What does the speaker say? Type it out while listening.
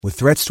With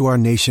threats to our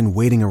nation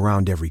waiting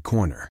around every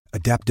corner,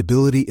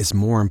 adaptability is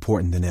more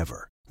important than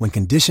ever. When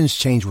conditions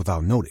change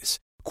without notice,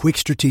 quick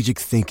strategic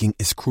thinking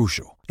is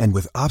crucial. And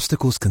with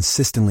obstacles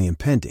consistently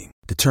impending,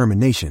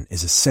 determination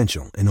is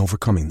essential in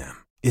overcoming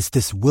them. It's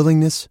this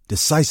willingness,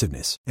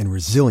 decisiveness, and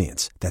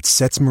resilience that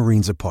sets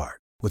Marines apart.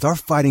 With our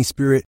fighting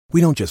spirit, we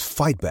don't just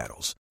fight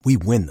battles, we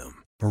win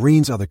them.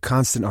 Marines are the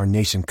constant our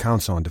nation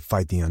counts on to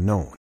fight the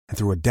unknown. And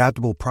through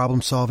adaptable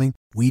problem solving,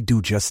 we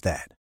do just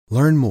that.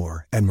 Learn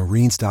more at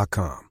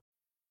marines.com.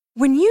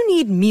 When you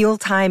need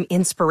mealtime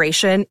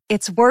inspiration,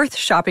 it's worth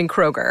shopping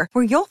Kroger,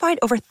 where you'll find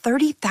over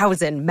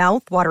 30,000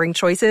 mouth-watering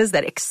choices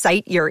that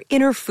excite your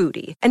inner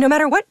foodie. And no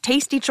matter what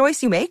tasty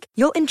choice you make,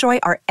 you'll enjoy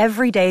our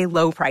everyday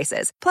low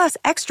prices, plus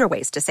extra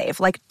ways to save,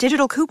 like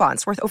digital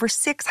coupons worth over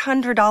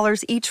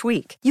 $600 each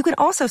week. You can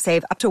also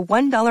save up to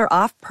 $1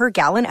 off per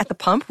gallon at the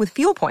pump with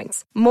fuel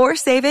points. More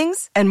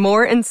savings and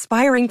more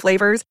inspiring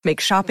flavors make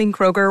shopping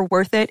Kroger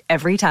worth it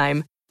every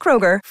time.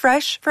 Kroger,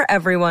 fresh for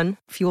everyone.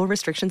 Fuel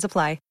restrictions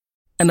apply.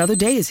 Another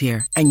day is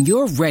here, and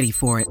you're ready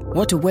for it.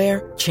 What to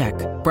wear? Check.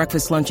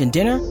 Breakfast, lunch, and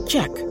dinner?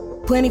 Check.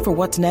 Planning for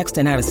what's next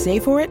and how to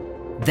save for it?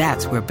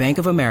 That's where Bank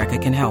of America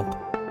can help.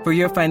 For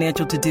your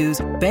financial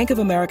to-dos, Bank of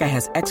America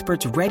has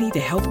experts ready to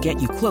help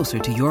get you closer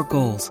to your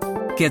goals.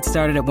 Get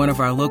started at one of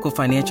our local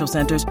financial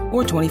centers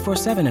or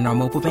 24/7 in our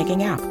mobile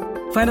banking app.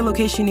 Find a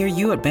location near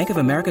you at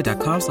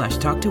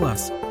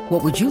bankofamerica.com/talktous.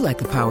 What would you like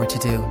the power to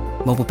do?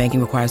 Mobile banking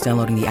requires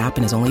downloading the app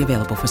and is only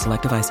available for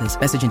select devices.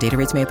 Message and data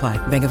rates may apply.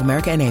 Bank of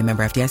America N.A.,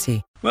 member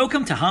FDIC.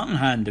 Welcome to Heart and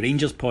Hand, the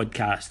Rangers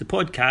podcast, the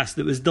podcast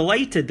that was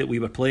delighted that we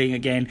were playing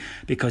again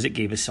because it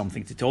gave us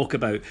something to talk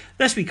about.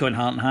 This week on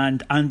Heart and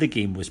Hand, and the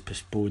game was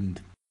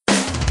postponed.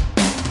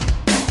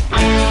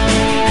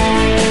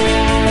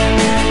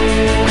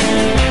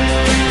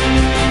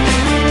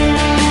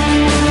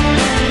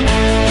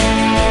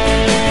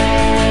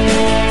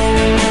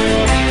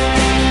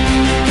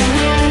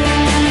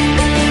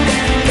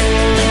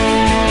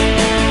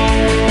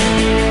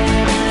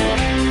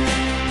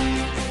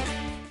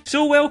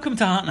 So welcome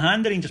to Heart and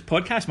Hand, the Rangers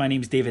podcast. My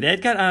name is David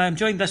Edgar. I'm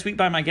joined this week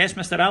by my guest,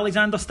 Mr.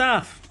 Alexander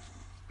Staff.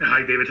 Hi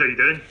David, how you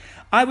doing?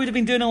 I would have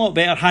been doing a lot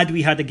better had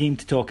we had a game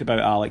to talk about,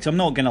 Alex. I'm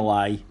not going to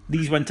lie.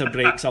 These winter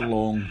breaks are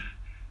long.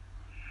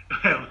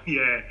 Well,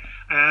 yeah.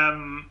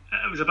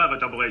 It was a bit of a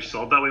double-edged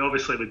sword that way.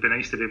 Obviously, it would be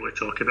nice to be able to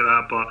talk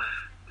about that, but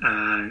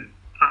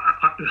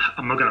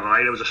I'm not going to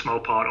lie, there was a small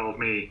part of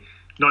me,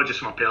 not just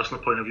from a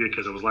personal point of view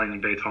because I was lying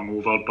in bed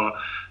hungover, but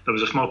there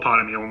was a small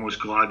part of me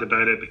almost glad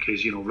about it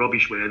because, you know,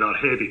 rubbish weather,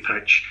 heavy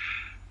pitch,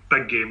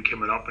 big game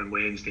coming up on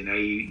Wednesday night,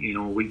 you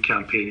know, league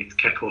campaign to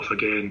kick off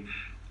again.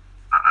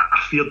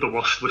 I feared the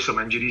worst with some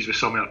injuries with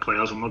some of our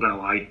players, I'm not going to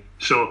lie.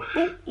 So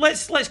well,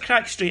 let's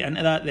crack straight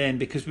into that then,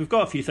 because we've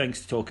got a few things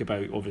to talk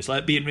about. Obviously,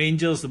 it being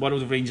Rangers, the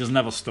world of Rangers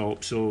never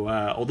stops. So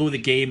although the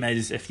game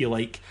is, if you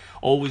like,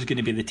 always going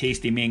to be the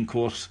tasty main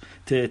course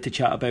to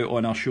chat about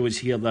on our shows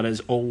here, there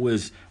is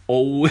always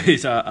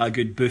a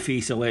good buffet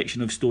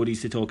selection of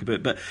stories to talk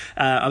about. But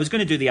I was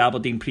going to do the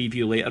Aberdeen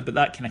preview later, but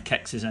that kind of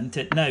kicks us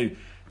into it now.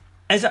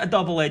 Is it a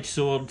double-edged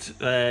sword,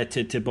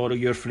 to borrow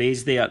your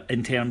phrase there,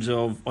 in terms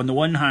of, on the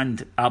one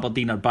hand,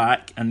 Aberdeen are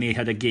back and they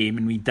had a game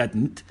and we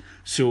didn't,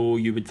 so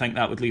you would think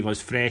that would leave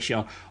us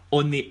fresher.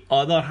 On the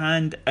other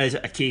hand, is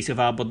it a case of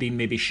Aberdeen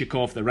maybe shook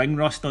off the ring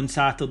rust on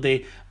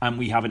Saturday and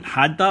we haven't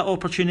had that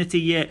opportunity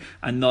yet,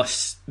 and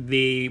thus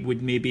they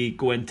would maybe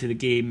go into the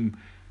game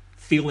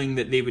feeling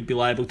that they would be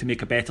liable to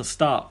make a better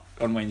start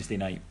on Wednesday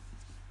night?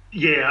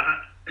 Yeah,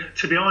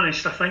 to be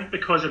honest, I think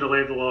because of the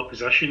level of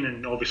opposition,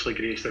 and obviously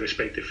grace the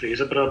respect to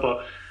Fraserburgh,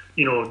 but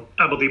you know,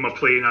 Aberdeen were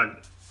playing a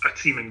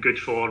team in good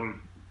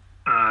form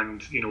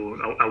and, you know,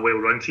 a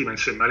well-run team in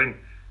St Mirren,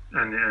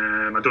 and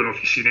I don't know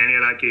if you've seen any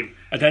of that game.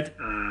 I did.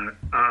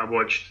 I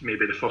watched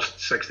maybe the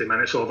first 60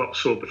 minutes of it or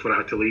so before I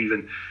had to leave,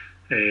 and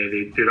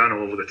they ran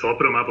all over the top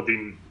of them.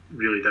 Aberdeen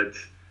really did.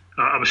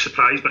 I was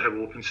surprised by how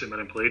open St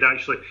Mirren played,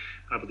 actually.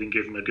 Aberdeen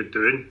gave them a good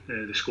doing.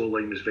 The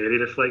scoreline was very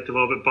reflective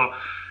of it, but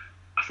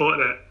I thought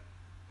that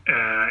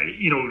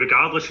you know,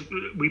 regardless,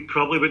 we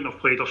probably wouldn't have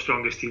played our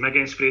strongest team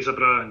against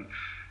Fraserburgh, and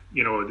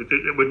you know,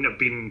 it wouldn't have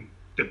been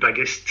the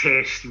biggest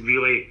test,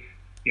 really.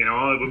 You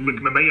know, we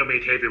might have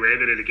made heavy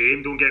weather of the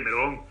game, don't get me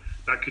wrong,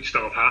 that could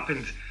still have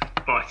happened,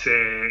 but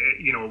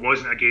you know, it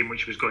wasn't a game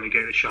which was going to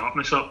get the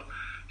sharpness up.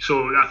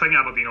 So I think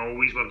Aberdeen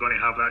always were going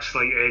to have that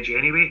slight edge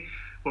anyway.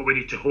 What we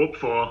need to hope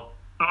for,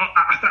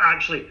 I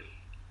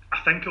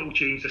think it will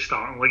change the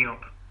starting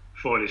lineup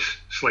for us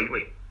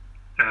slightly.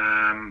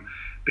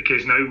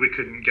 Because now we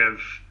couldn't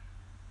give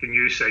the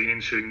new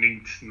signings who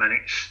need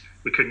minutes,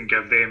 we couldn't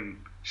give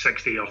them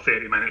 60 or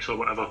 30 minutes or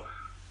whatever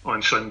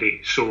on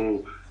Sunday.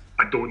 So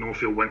I don't know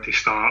if he'll want to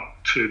start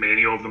too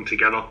many of them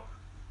together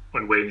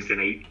on Wednesday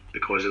night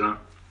because of that.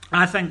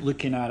 I think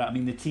looking at it, I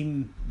mean, the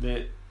team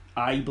that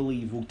I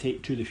believe will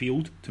take to the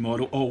field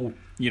tomorrow, all,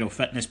 you know,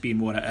 fitness being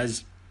what it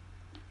is,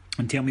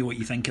 and tell me what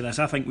you think of this.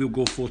 I think we'll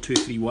go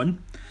 4-2-3-1,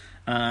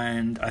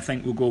 and I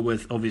think we'll go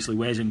with, obviously,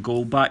 Wes in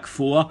goal, back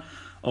four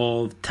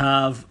of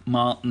Tav,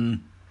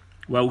 Martin,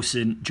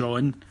 Wilson,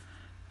 John.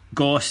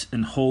 Goss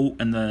and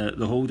Holt in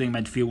the holding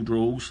midfield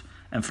roles.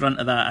 In front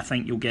of that, I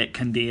think you'll get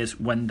Candeias,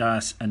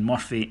 Windass and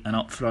Murphy, and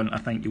up front I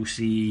think you'll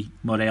see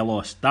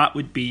Morelos. That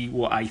would be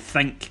what I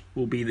think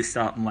will be the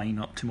starting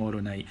lineup tomorrow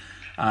night.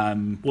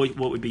 What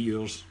would be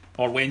yours?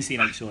 Or Wednesday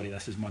night, sorry,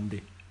 this is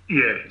Monday.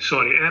 Yeah,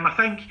 sorry. I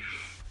think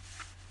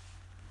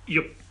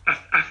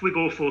if we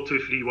go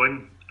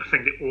 4-2-3-1, I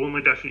think the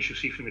only difference you'll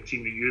see from the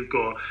team that you've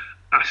got,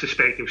 I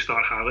suspect he'll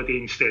start Halliday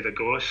instead of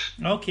Goss.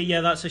 Okay,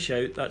 yeah, that's a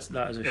shout. That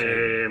is a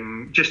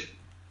shout.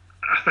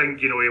 I think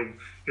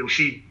he'll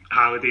see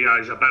Halliday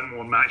as a bit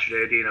more match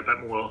ready and a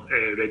bit more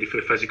ready for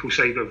the physical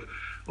side of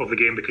the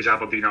game, because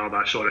Aberdeen are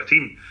that sort of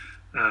team.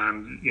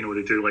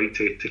 They do like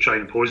to try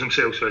and impose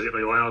themselves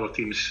physically on other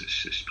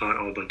teams as part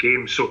of their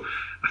game. So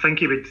I think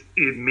he would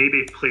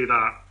maybe play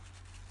that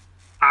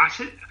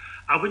asset.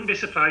 I wouldn't be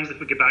surprised if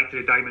we get back to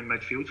the diamond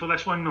midfield for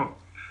this one, though.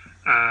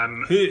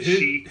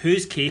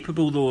 Who's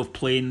capable though of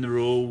playing the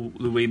role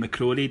the way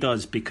McCrory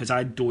does? Because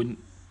I don't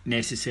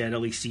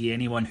necessarily see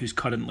anyone who's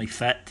currently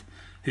fit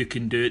who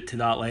can do it to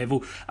that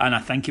level, and I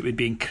think it would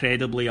be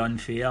incredibly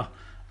unfair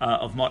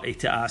of Murty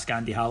to ask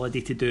Andy Halliday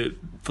to do it,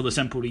 for the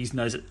simple reason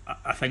is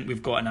I think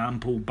we've got an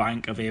ample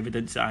bank of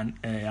evidence that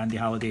Andy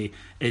Halliday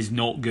is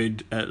not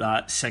good at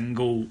that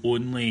single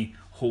only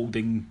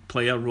holding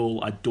player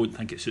role. I don't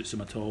think it suits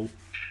him at all.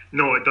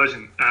 No, it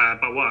doesn't.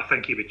 But what I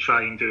think he would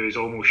try and do is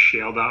almost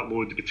share that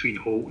load between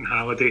Holt and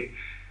Halliday.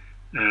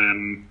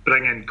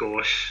 Bring in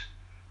Goss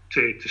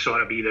to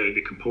sort of be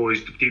the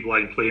composed deep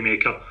line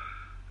playmaker.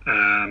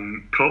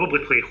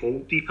 Probably play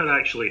Holt deeper,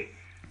 actually.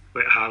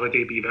 Let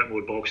Halliday be a bit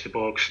more box to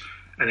box,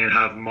 and then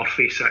have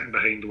Murphy sitting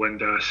behind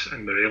Windass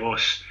and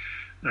Morelos.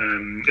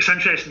 It's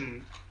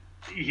interesting,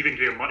 even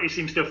Graham Murty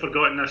seems to have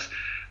forgotten this.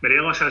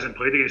 Morelos hasn't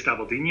played against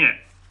Aberdeen yet.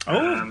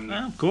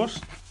 Of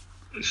course.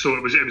 So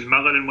it was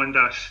Miller and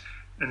Windass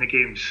in the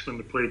games when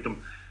we played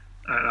them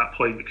at that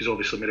point, because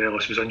obviously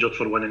Morelos was injured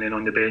for one and then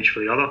on the bench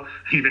for the other,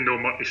 even though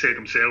Murty said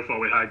himself,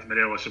 we had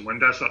Morelos and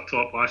Windass up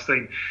top last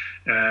time.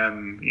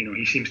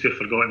 He seems to have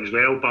forgotten as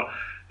well, but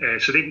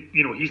so they,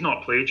 he's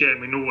not played yet,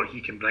 and we know what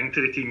he can bring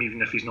to the team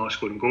even if he's not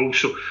scoring goals.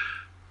 So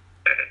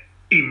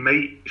he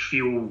might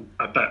feel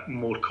a bit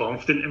more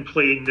confident in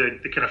playing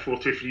the kind of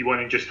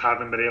 4-2-3-1 and just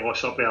having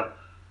Morelos up there,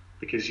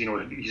 because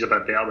he's a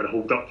bit better with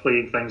hold up play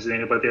and things than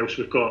anybody else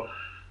we've got.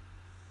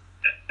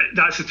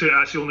 That's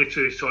the only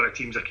two sort of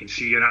teams I can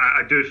see, and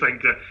I do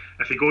think that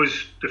if he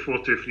goes the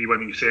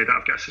 4-2-3-1, you said,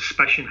 I've got a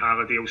suspicion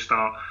Halliday will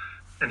start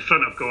in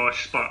front of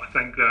Goss, but I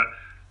think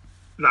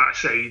that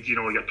side,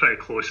 you're pretty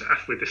close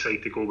if we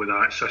decide to go with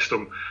that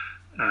system.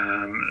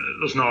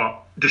 There's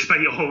not,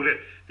 despite all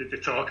the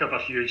talk of a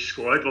huge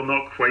squad, we're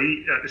not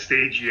quite at the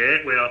stage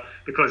yet where,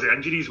 because of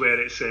injuries, where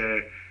it's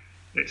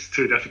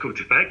too difficult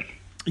to pick.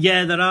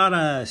 Yeah, there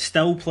are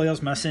still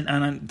players missing,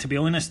 and to be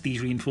honest, these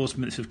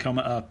reinforcements have come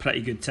at a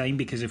pretty good time,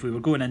 because if we were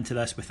going into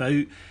this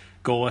without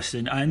Goss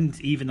and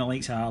even the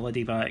likes of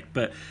Halliday back,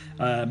 but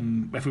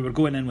if we were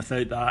going in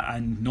without that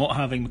and not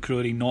having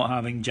McCrory, not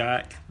having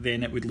Jack,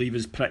 then it would leave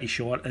us pretty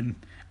short in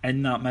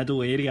that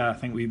middle area. I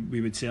think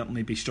we would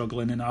certainly be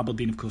struggling, and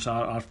Aberdeen of course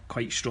are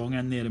quite strong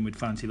in there and would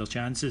fancy their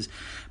chances.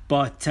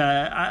 But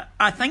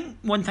I think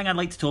one thing I'd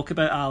like to talk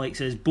about,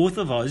 Alex, is both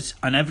of us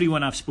and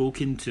everyone I've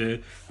spoken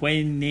to,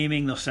 when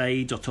naming their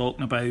sides or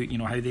talking about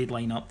how they'd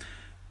line up,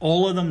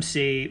 all of them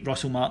say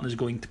Russell Martin is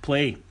going to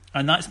play.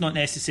 And that's not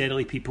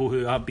necessarily people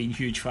who have been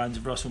huge fans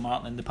of Russell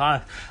Martin in the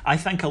past. I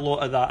think a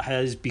lot of that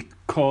is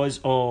because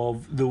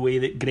of the way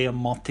that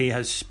Graham Murty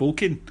has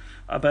spoken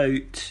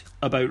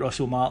about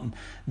Russell Martin,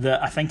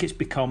 that I think it's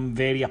become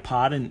very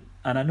apparent.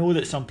 And I know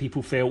that some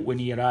people felt when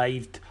he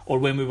arrived, or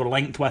when we were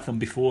linked with him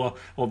before,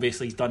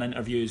 obviously he's done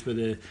interviews with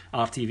the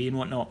RTV and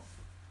whatnot,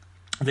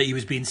 that he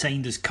was being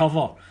signed as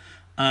cover.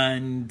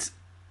 And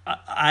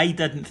I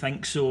didn't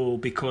think so,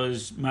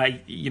 because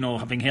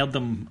having heard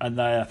them in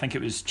I think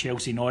it was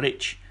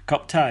Chelsea-Norwich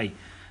Cup tie,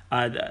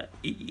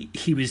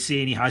 he was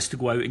saying he has to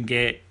go out and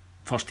get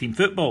first team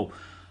football,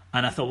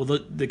 and I thought, well,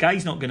 the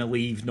guy's not going to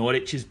leave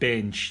Norwich's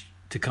bench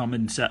to come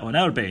and sit on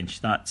our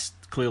bench. That's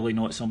clearly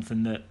not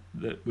something that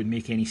would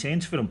make any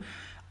sense for him.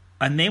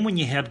 And then when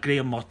you heard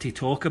Graham Murty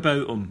talk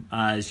about him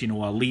as a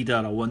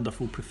leader, a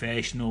wonderful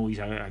professional, he's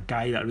a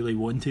guy that I really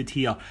wanted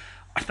here,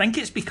 I think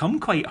it's become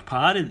quite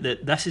apparent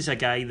that this is a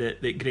guy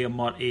that Graham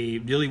Murty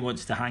really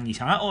wants to hang his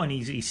hat on.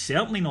 He's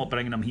certainly not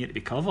bringing him here to be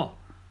cover.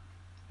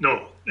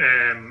 No,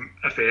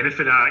 if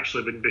anything, I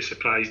actually wouldn't be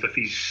surprised if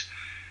he's,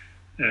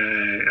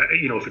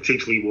 if it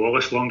takes Lee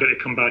Wallace longer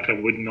to come back. I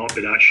would not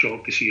be that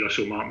shocked to see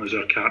Russell Martin as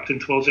our captain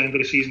towards the end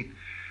of the season,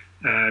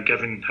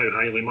 given how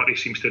highly Murty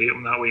seems to rate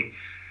him that way.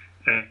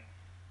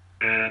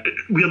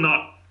 We're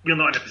not in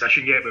a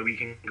position yet where we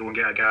can go and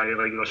get a guy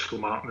like Russell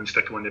Martin and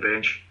stick him on the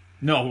bench.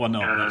 No, we're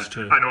not. That's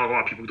true. I know a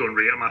lot of people don't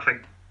rate him. I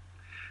think,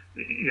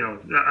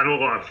 I know a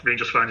lot of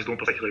Rangers fans don't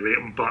particularly rate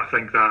him, but I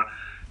think that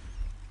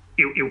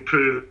he'll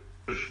prove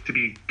to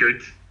be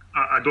good.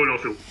 I don't know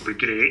if he'll be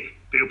great,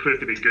 but he'll prove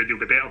to be good. He'll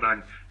be better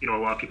than a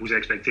lot of people's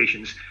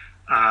expectations.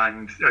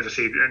 And as I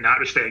said, in that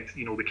respect,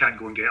 we can't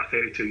go and get a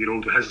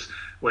 32-year-old with his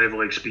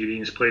level of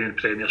experience playing in the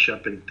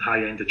Premiership and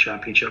high-end of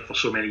Championship for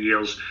so many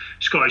years.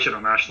 Scottish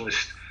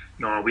internationalist.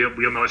 No,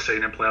 we're not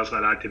signing players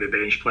like that to be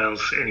bench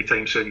players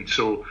anytime soon.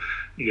 So,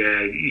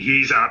 yeah,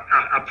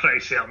 I'm pretty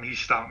certain he's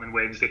starting on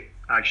Wednesday,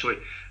 actually,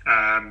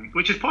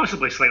 which is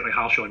possibly slightly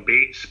harsh on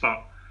Bates,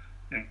 but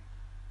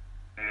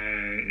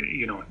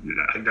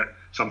I think that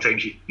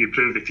sometimes you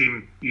improve the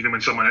team even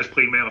when someone is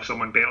playing well, if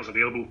someone better's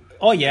available.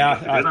 Oh yeah,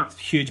 I'm a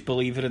huge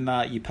believer in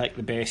that. You pick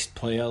the best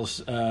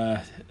players,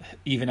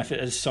 even if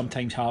it is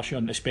sometimes harsh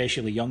on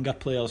especially younger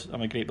players.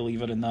 I'm a great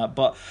believer in that.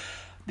 But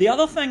the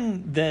other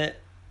thing that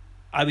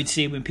I would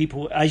say when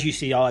people, as you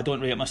say, I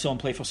don't rate my son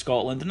play for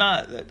Scotland, and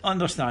that,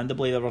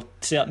 understandably, there were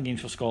certain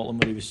games for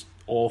Scotland where he was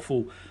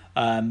awful,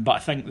 but I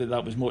think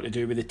that was more to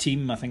do with the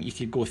team. I think you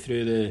could go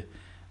through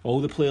all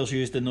the players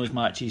used in those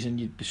matches and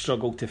you'd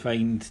struggle to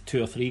find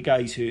 2 or 3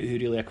 guys who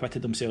really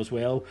acquitted themselves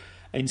well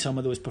in some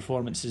of those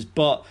performances.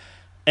 But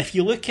if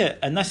you look at,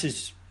 and this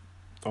is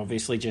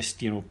obviously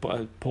just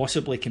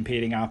possibly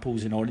comparing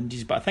apples and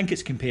oranges, but I think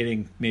it's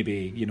comparing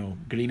maybe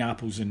green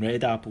apples and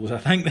red apples. I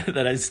think that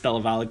there is still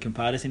a valid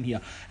comparison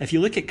here. If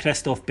you look at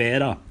Christophe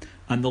Berra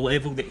and the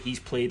level that he's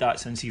played at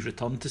since he's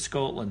returned to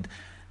Scotland,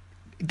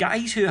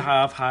 guys who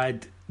have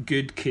had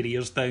good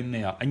careers down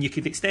there, and you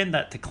could extend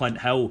that to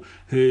Clint Hill,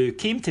 who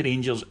came to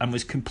Rangers and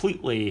was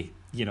completely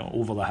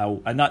over the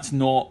hill, and that's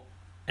not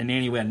in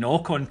any way a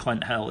knock on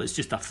Clint Hill, it's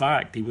just a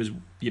fact. He was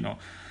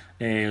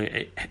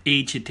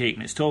age had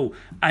taken its toll,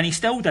 and he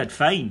still did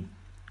fine.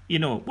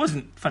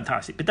 Wasn't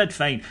fantastic, but did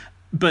fine.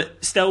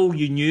 But still,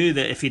 you knew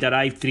that if he'd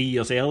arrived 3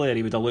 years earlier,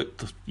 he would have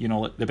looked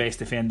like the best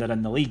defender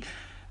in the league.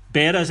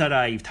 Berra's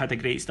arrived, had a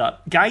great start.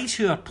 Guys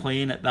who are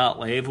playing at that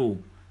level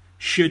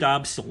should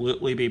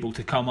absolutely be able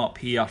to come up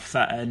here,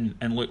 fit in,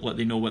 and look like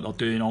they know what they're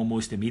doing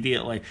almost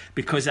immediately,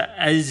 because it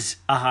is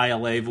a higher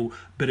level,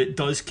 but it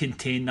does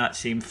contain that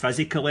same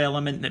physical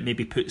element that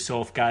maybe puts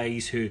off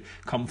guys who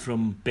come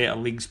from better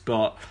leagues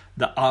but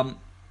that aren't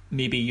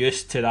maybe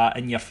used to that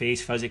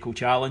in-your-face physical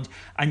challenge.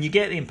 And you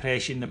get the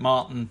impression that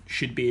Martin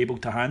should be able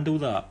to handle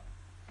that.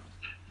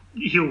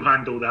 He'll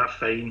handle that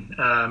fine.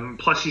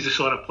 Plus, he's the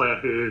sort of player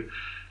who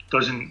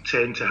doesn't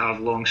tend to have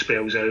long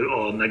spells out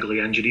or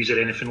niggly injuries or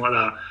anything like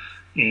that.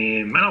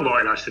 And a lot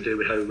of that's to do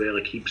with how well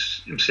he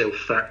keeps himself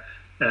fit.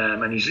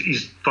 And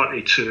he's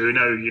 32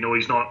 now.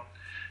 He's not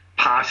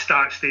past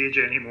that stage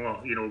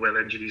anymore.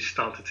 Where injuries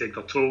start to take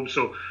their toll.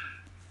 So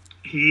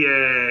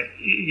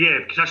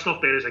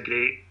Christophe Berra is a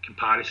great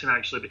comparison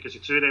actually, because the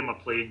two of them were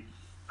playing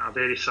at a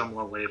very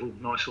similar level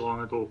not so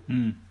long ago,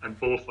 and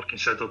both were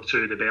considered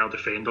two of the better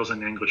defenders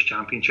in the English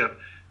Championship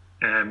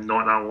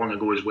not that long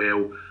ago as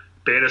well.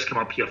 Berra's come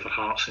up here for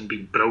Hearts and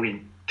been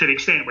brilliant, to the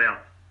extent where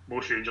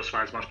most Rangers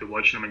fans must be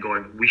watching him and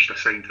going, we should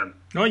have signed him.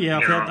 Oh yeah,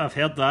 I've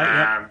heard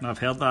that. I've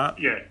heard that.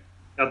 Yeah,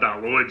 heard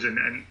that loads, and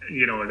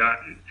that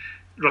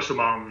Russell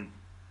Martin,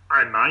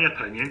 in my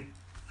opinion,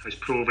 has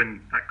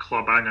proven at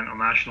club and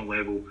international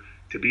level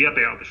to be a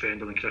better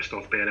defender than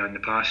Christophe Berra in the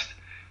past.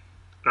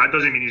 That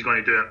doesn't mean he's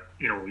going to do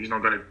it. He's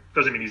not going to.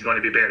 Doesn't mean he's going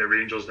to be better at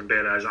Rangers than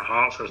Berra is at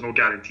Hearts. There's no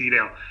guarantee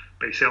there,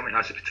 but he certainly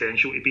has the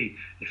potential to be.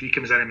 If he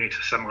comes in and makes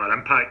a similar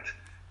impact,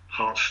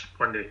 Hearts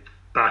on the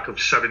back of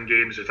 7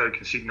 games without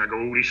conceding a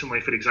goal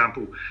recently, for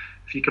example,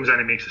 if he comes in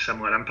and makes a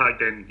similar impact,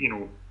 then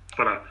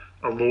for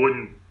a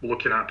loan,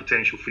 looking at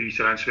potential free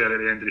transfer at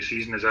the end of the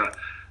season is a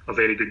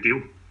very good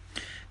deal.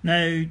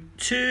 Now,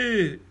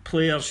 2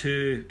 players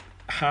who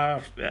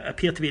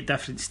appear to be at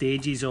different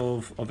stages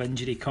of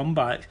injury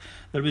comeback.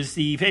 There was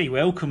the very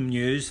welcome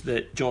news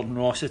that Jordan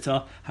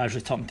Rossiter has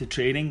returned to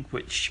training,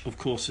 which of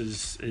course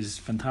is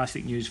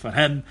fantastic news for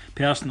him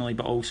personally,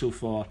 but also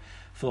for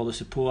the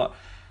support.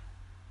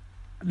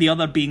 The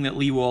other being that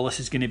Lee Wallace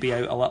is going to be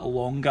out a little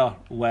longer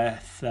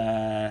with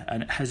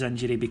his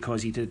injury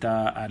because he did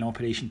an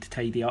operation to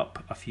tidy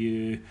up a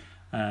few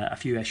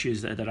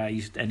issues that had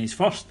arisen in his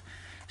first.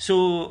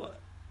 So,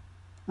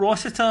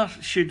 Rossiter,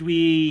 should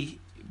we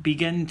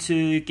begin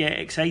to get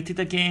excited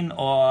again,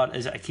 or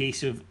is it a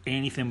case of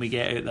anything we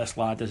get out of this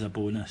lad is a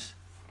bonus?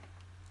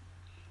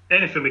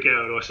 Anything we get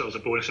out of Rossiter is a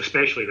bonus,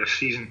 especially this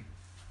season.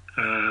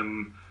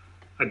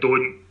 I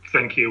don't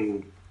think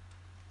he'll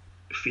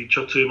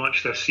feature too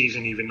much this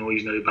season, even though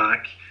he's now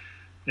back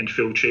in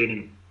full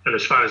training. And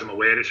as far as I'm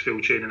aware, it's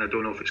full training. I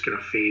don't know if it's kind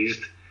of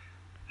phased.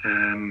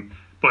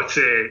 But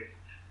it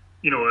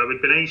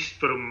would be nice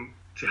for him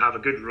to have a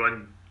good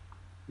run,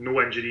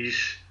 no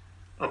injuries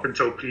up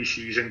until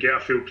pre-season, get a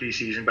full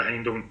pre-season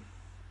behind him,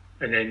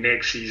 and then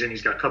next season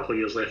he's got a couple of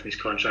years left in his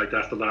contract.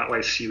 After that,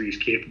 let's see what he's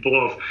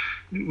capable of.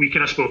 We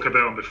kind of spoke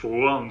about him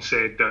before and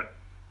said that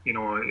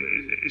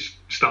it's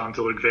starting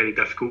to look very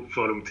difficult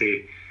for him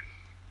to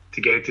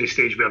get to the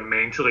stage where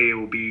mentally he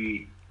will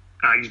be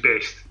at his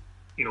best,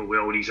 with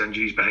all these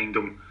injuries behind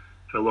him.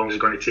 How long is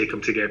it going to take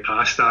him to get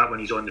past that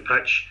when he's on the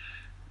pitch?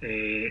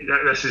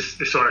 This is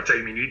the sort of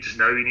time he needs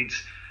now. He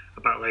needs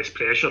a bit less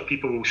pressure.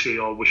 People will say,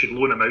 we should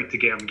loan him out to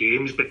get him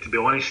games, but to be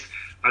honest,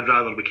 I'd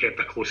rather we kept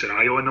a closer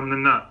eye on him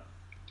than that.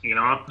 You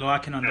know, no, I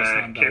can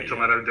understand that. Kept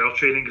him around our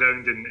training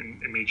ground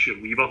and made sure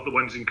we were the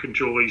ones in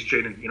control of his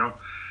training. You know,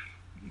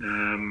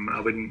 I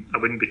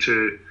wouldn't be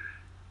too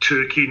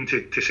keen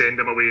to send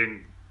him away,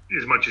 and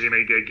as much as he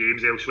might get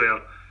games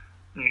elsewhere,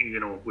 you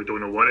know, we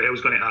don't know what the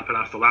hell's going to happen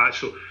after that.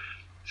 So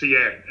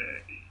yeah,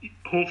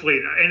 hopefully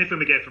anything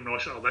we get from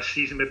Rossiter this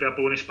season may be a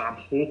bonus, but I'm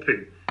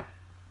hoping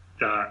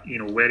that, you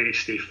know, where he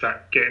stay fit,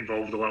 get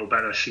involved a little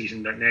bit this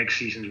season, that next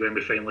season's when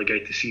we finally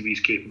get to see what he's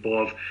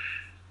capable of.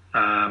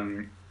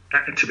 And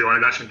to be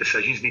honest, that's when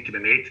decisions need to be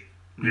made,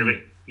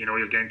 really. You know,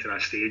 you're getting to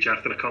that stage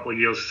after a couple of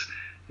years,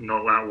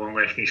 not that long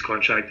left in his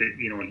contract, that,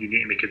 you know, you need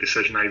to make a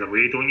decision either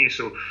way, don't you?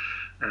 So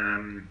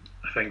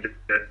I think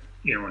that,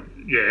 you know,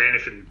 yeah,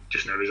 anything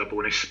just now is a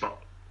bonus, but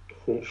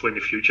hopefully in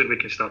the future we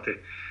can start to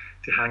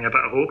hang a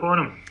bit of hope on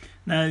him.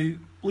 Now,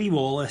 Lee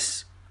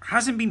Wallace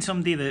hasn't been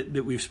somebody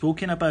that we've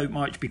spoken about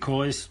much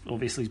because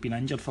obviously he's been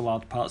injured for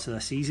large parts of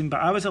the season,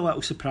 but I was a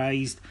little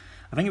surprised.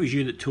 I think it was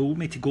you that told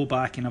me to go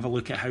back and have a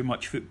look at how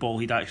much football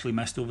he'd actually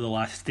missed over the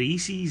last 3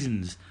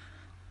 seasons.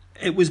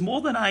 It was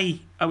more than I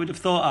would have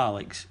thought,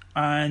 Alex,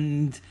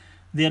 and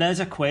there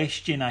is a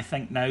question, I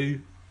think now,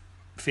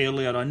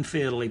 fairly or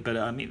unfairly, but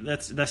I mean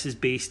this is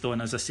based on,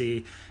 as I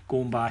say,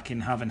 going back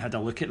and having had a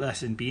look at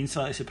this and being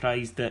slightly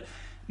surprised that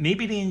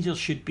maybe Rangers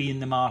should be in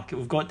the market.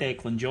 We've got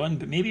Declan John,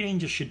 but maybe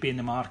Rangers should be in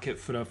the market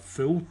for a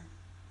full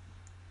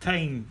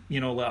time,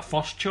 you know, like a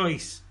first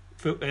choice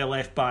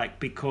left back,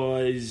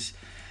 because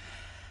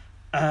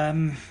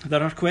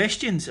there are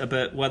questions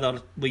about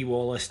whether Lee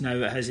Wallace,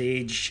 now at his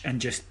age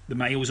and just the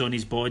miles on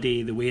his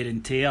body, the wear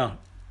and tear,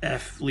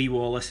 if Lee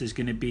Wallace is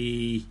going to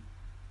be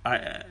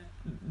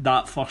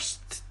that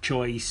first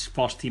choice,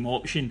 first team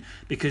option.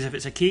 Because if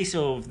it's a case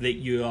of that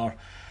you are,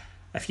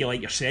 if you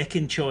like, your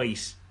second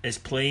choice is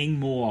playing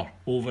more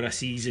over a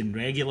season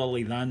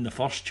regularly than the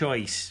first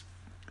choice,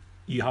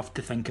 you have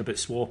to think about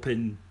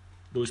swapping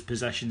those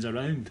positions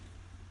around.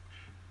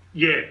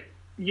 Yeah.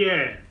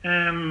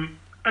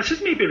 This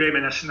is maybe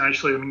reminiscent,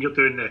 actually. I mean, you're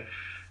doing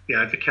the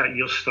advocate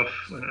year stuff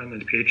on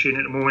the Patreon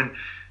at the moment.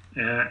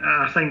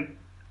 I think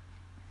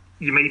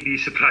you might be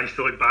surprised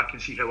to look back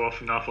and see how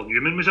often Arthur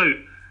Newman was out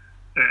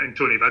and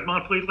Tony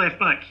Vidmar played left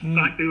back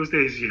back those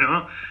days, you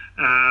know.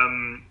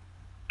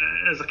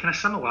 There's a kind of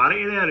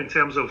similarity there in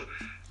terms of,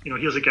 you know,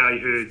 here's a guy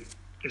who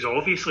is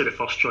obviously the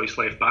first choice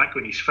left back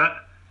when he's fit,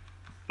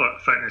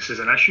 but fitness is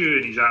an issue,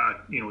 and he's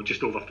at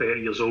just over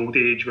 30 years old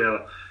age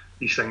where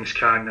these things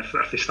can,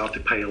 if they start to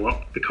pile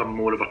up, become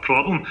more of a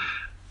problem.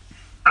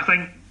 I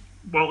think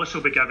Wallace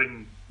will be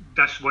given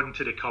this one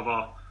to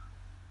recover.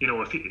 You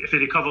know, if he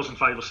recovers in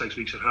 5 or 6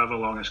 weeks or however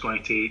long it's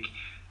going to take,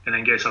 and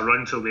then gets a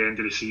run till the end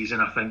of the season,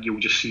 I think you'll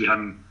just see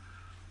him,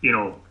 you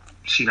know,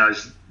 seen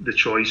as the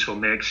choice for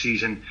next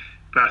season.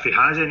 But if he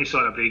has any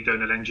sort of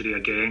breakdown or injury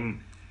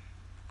again,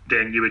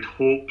 then you would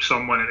hope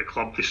someone at the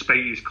club,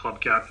 despite his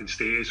club captain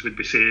status, would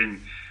be saying,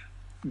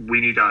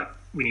 we need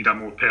a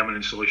more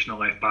permanent solution at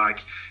left back.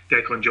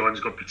 Declan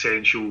John's got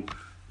potential,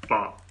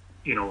 but,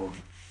 you know,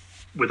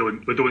 we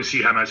don't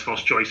see him as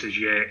first choice as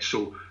yet.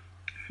 So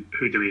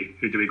who do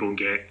we go and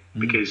get?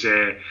 Because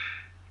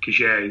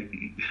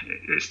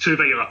it's too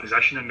vital a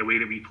position in the way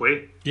that we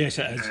play. Yes,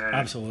 it is.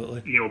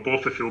 Absolutely. You know,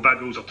 both the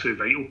fullback roles are too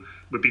vital.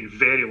 We've been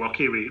very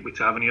lucky with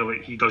Tavernier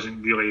that he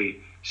doesn't really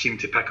seem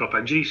to pick up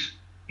injuries.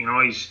 You know,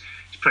 he's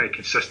pretty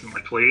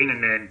consistently playing,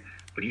 and then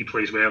when he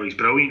plays well, he's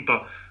brilliant.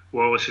 But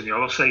Wallace on the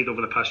other side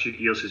over the past few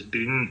years has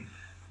been,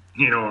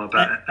 you know, a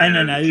bit in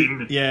and out.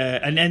 Team. Yeah,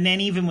 and then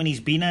even when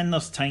he's been in,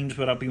 there's times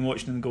where I've been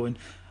watching him going,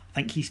 I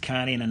think he's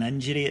carrying an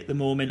injury at the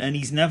moment, and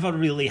he's never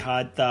really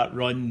had that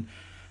run.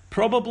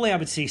 Probably, I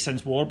would say,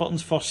 since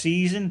Warburton's first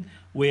season,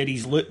 where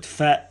he's looked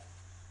fit,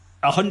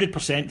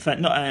 100% fit.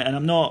 And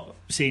I'm not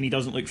saying he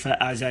doesn't look fit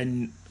as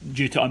in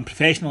due to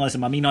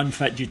unprofessionalism. I mean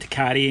unfit due to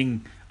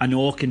carrying a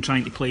knock and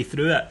trying to play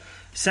through it.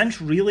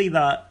 Since really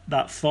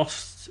that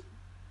first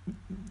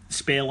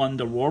spell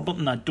under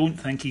Warburton, I don't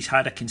think he's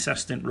had a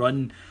consistent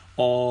run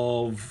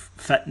of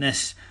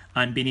fitness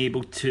and being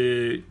able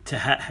to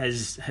hit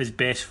his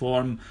best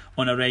form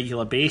on a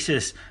regular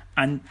basis.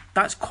 And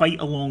that's quite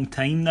a long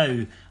time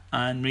now.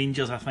 And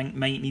Rangers, I think,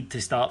 might need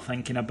to start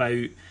thinking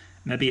about,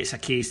 maybe it's a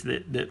case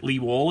that Lee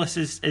Wallace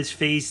is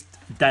phased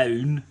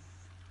down.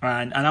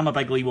 And I'm a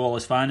big Lee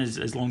Wallace fan,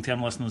 as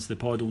long-term listeners to the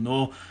pod will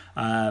know.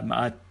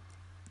 I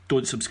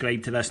don't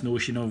subscribe to this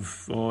notion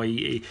of,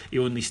 he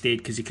only stayed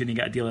because he couldn't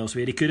get a deal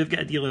elsewhere. He could have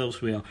got a deal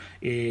elsewhere.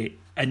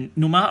 And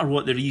no matter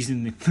what the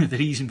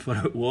reason for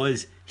it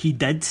was, he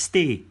did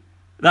stay.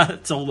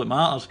 That's all that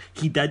matters.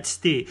 He did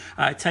stay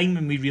at a time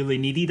when we really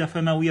needed a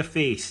familiar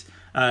face,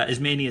 as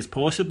many as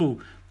possible,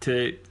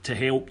 to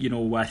help, you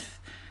know, with,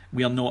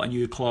 we are not a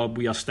new club,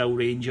 we are still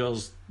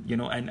Rangers, you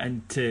know,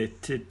 and to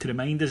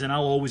remind us. And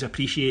I'll always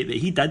appreciate that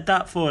he did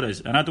that for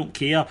us, and I don't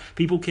care.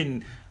 People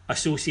can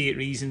associate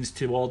reasons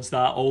towards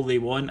that all they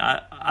want.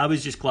 I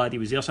was just glad he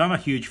was there, so I'm a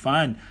huge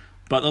fan.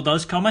 But there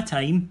does come a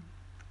time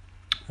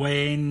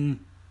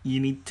when you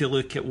need to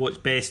look at what's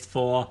best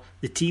for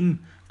the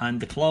team and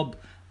the club,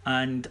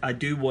 and I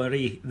do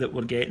worry that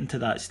we're getting to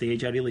that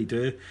stage. I really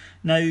do.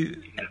 Now,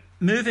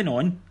 moving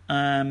on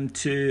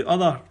to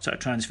other sort of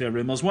transfer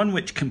rumours, one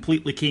which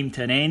completely came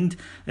to an end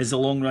is the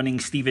long-running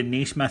Stephen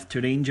Naismith to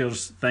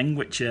Rangers thing,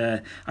 which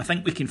I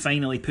think we can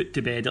finally put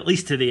to bed, at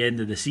least to the end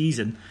of the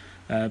season,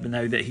 but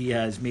now that he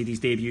has made his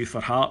debut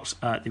for Hearts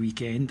at the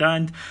weekend.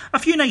 And a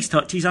few nice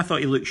touches. I thought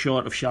he looked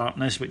short of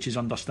sharpness, which is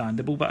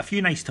understandable, but a few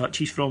nice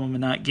touches from him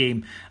in that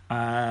game.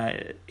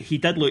 He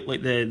did look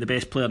like the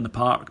best player in the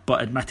park,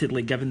 but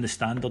admittedly, given the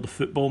standard of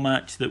football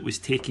match that was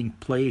taking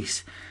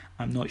place,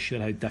 I'm not sure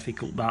how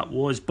difficult that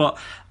was. But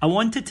I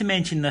wanted to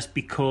mention this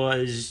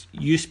because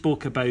you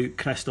spoke about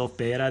Christophe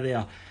Berra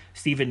there.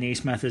 Stephen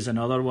Naismith is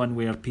another one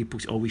where people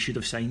say, we should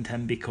have signed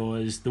him,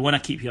 because the one I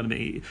keep hearing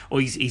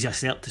about, he's a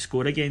cert to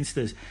score against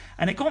us.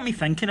 And it got me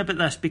thinking about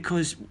this,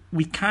 because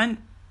we can't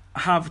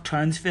have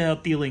transfer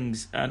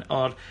dealings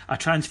or a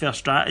transfer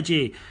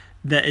strategy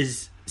that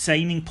is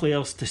signing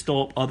players to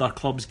stop other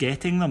clubs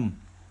getting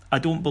them. I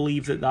don't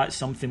believe that that's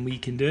something we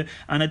can do.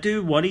 And I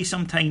do worry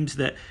sometimes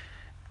that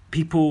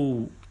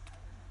people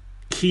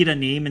hear a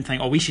name and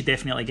think, we should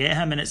definitely get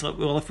him. And it's like,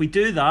 well, if we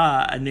do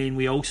that and then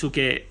we also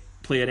get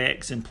player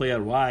X and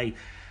player Y,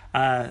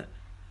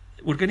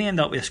 we're going to end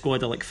up with a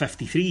squad of like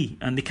 53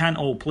 and they can't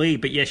all play.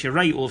 But yes, you're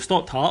right, we'll have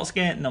stopped Hearts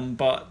getting them,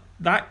 but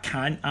that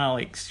can't,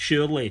 Alex,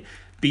 surely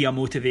be a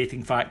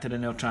motivating factor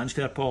in our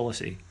transfer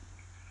policy.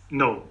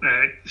 No,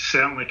 it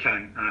certainly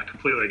can. I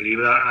completely agree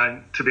with that.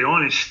 And to be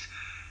honest,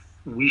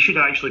 we should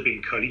actually be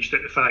encouraged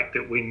at the fact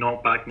that we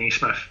knocked back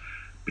Naismith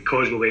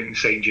because we went and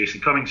signed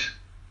Jason Cummings.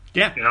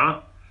 Yeah. You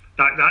know?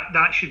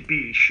 That should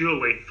be,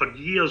 surely, for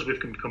years we've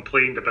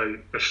complained about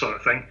this sort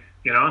of thing,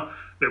 you know,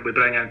 that we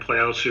bring in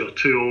players who are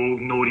too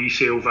old, no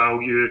resale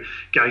value,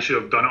 guys who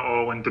have done it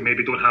all and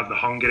maybe don't have the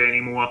hunger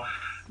anymore.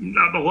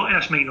 A lot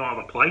of this might not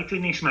have applied to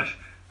Naismith,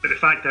 but the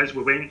fact is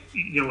we went,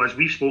 you know, as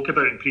we spoke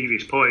about in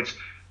previous pods,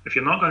 if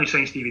you're not going to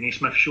sign Stevie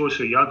Naismith, show us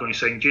who you are going to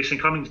sign. Jason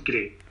Cummings,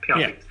 great,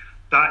 perfect. Yeah.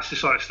 That's the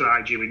sort of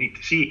strategy we need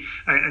to see.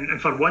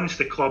 And for once,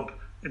 the club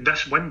in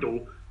this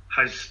window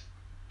has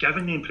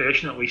given the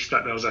impression at least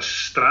that there's a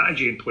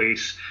strategy in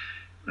place.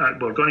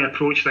 We're going to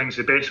approach things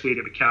the best way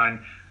that we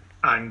can.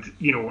 And,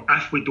 you know,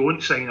 if we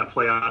don't sign a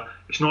player,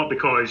 it's not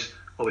because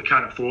we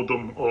can't afford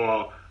them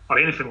or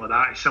anything like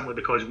that. It's simply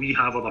because we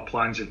have other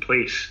plans in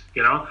place,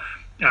 you know.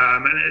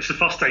 And it's the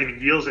first time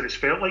in years that it's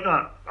felt like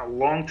that, a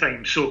long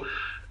time. So,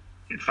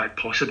 in fact,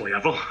 possibly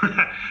ever.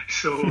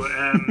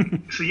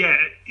 So yeah,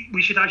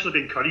 we should actually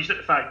be encouraged at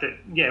the fact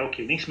that,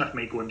 Naismith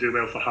might go and do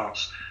well for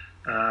Hearts.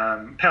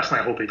 Personally,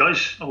 I hope he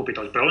does. I hope he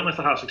does brilliantly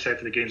for Hearts, except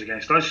for the games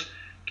against us.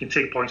 Can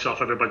take points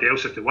off everybody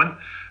else if they win.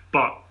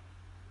 But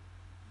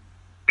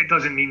it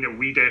doesn't mean that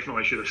we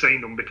definitely should have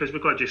signed him, because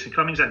we've got Jason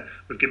Cummings in,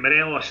 we've got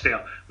Morelos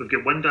there, we've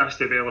got Windass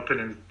developing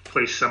in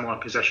place similar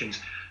positions.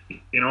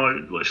 You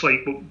know, it's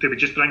like, well, do we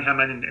just bring him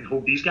in and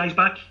hold these guys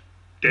back?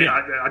 Yeah.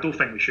 I don't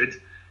think we should.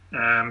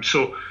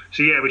 So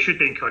yeah, we should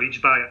be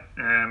encouraged by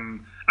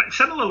it.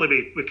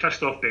 Similarly with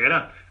Christophe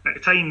Berra, at the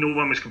time no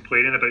one was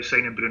complaining about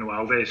signing Bruno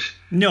Alves.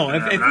 No,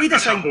 if we'd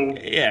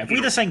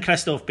have signed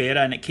Christophe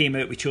Berra and it came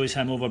out we chose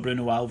him over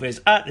Bruno Alves,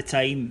 at the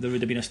time there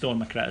would have been a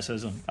storm of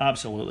criticism.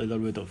 Absolutely, there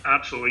would have.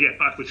 Absolutely, yeah.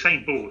 But if we'd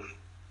signed both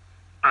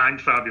and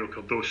Fabio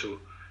Cardoso,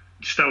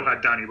 still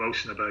had Danny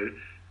Wilson about,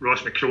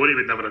 Ross McCrory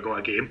would never have got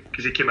a game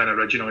because he came in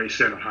originally as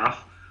centre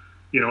half.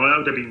 You know, that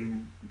would have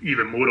been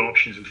even more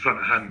options in front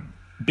of him.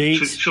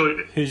 Bates,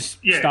 who's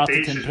started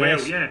Bates to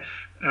impress. Well,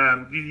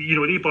 yeah. You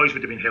know, these boys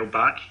would have been held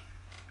back.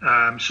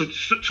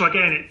 So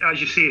again, as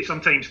you say,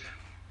 sometimes,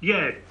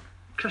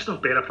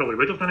 Christophe Berra probably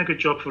would have done a good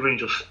job for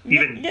Rangers,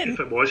 even if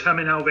it was him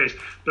and Alves.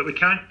 But we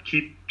can't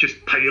keep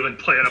just piling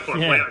player upon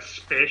player,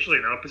 especially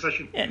in our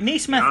position. Yeah,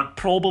 Naismith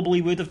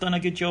probably would have done a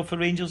good job for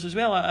Rangers as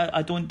well.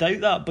 I don't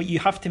doubt that. But you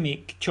have to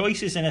make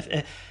choices,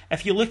 and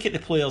if you look at the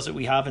players that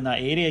we have in that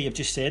area, you've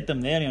just said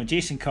them there. You know,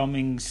 Jason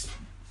Cummings,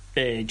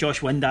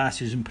 Josh Windass,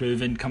 who's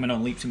improving, coming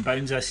on leaps and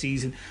bounds this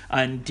season,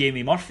 and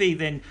Jamie Murphy,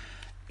 then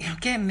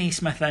getting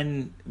Naismith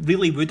in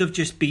really would have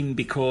just been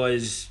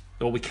because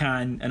we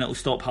can and it'll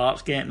stop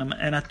Hearts getting him,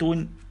 and I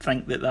don't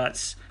think that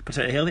that's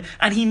particularly healthy.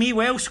 And he may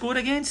well score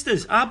against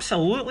us,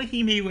 absolutely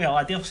he may well.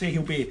 I dare say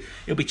he'll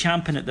be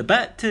champing at the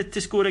bit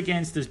to score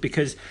against us,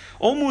 because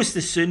almost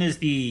as soon as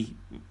we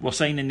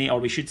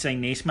should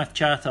sign Naismith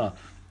chatter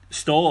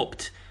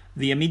stopped,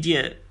 the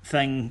immediate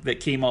thing that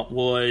came up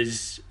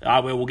was,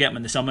 we'll get him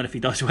in the summer if he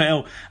does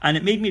well. And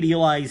it made me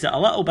realise that a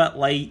little bit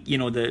like,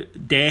 the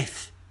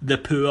Death, The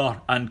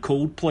Poor and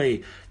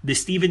Coldplay, the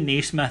Stephen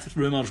Naismith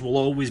rumours will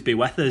always be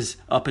with us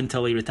up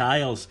until he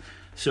retires.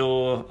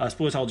 So I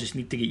suppose I'll just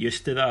need to get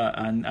used to that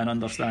and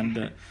understand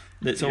that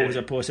that's always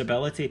a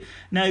possibility.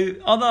 Now,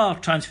 other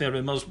transfer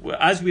rumours,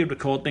 as we're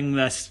recording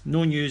this,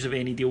 no news of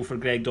any deal for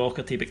Greg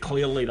Docherty, but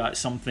clearly that's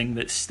something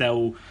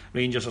that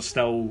Rangers are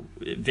still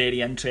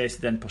very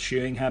interested in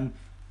pursuing him.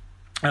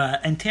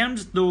 In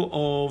terms though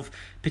of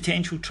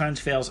potential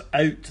transfers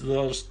out,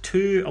 there's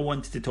two I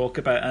wanted to talk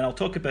about, and I'll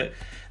talk about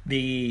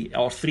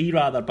three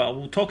rather, but I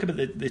will talk about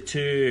the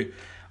two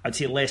I'd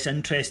say less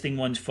interesting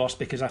ones first,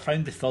 because I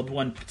found the third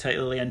one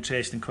particularly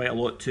interesting, quite a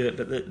lot to it.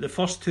 But the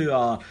first two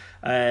are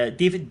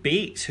David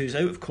Bates, who's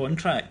out of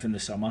contract in the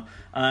summer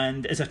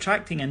and is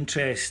attracting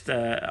interest,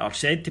 or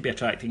said to be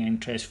attracting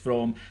interest,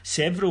 from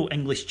several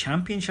English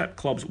Championship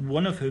clubs,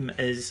 one of whom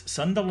is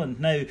Sunderland.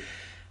 Now,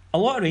 a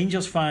lot of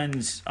Rangers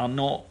fans are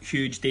not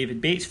huge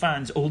David Bates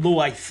fans, although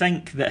I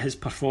think that his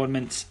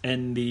performance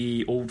in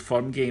the Old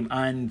Firm game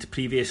and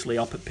previously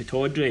up at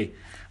Pittodrie,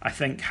 I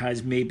think,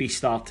 has maybe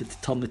started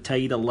to turn the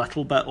tide a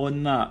little bit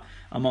on that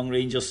among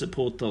Rangers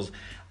supporters.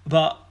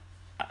 But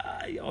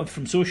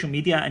from social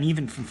media and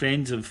even from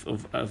friends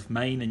of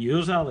mine and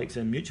yours, Alex,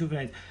 and mutual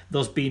friends,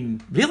 there's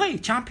been really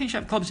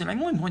Championship clubs in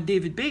England want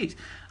David Bates.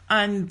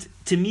 And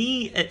to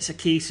me, it's a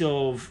case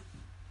of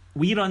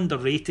we're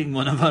underrating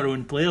one of our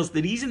own players.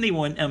 The reason they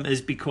want him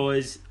is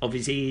because of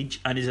his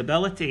age and his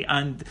ability,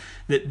 and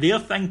that they're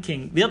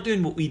thinking they're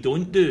doing what we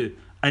don't do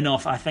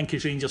enough, I think,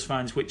 as Rangers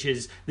fans, which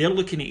is they're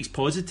looking at his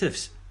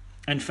positives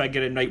and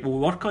figuring, right, we'll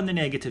work on the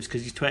negatives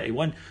because he's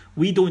 21.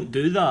 We don't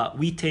do that.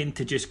 We tend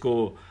to just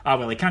go,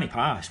 well, he can't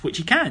pass, which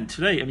he can't,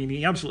 right? I mean,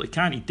 he absolutely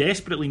can't. He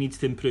desperately needs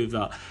to improve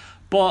that.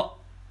 But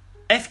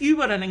if you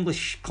were an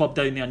English club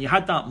down there and you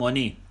had that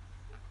money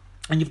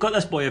and you've got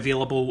this boy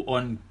available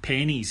on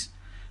pennies,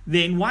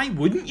 then why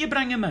wouldn't you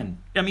bring him in?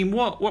 I mean,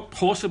 what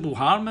possible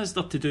harm is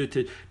there to do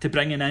to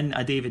bringing in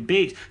a David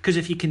Bates? Because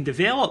if you can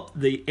develop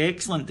the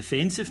excellent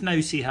defensive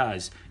nous he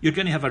has, you're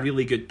going to have a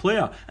really good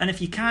player. And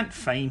if you can't,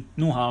 fine,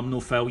 no harm,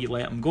 no foul, you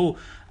let him go.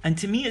 And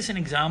to me, it's an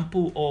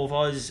example of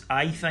us,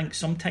 I think,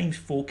 sometimes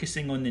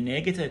focusing on the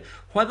negative,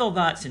 whether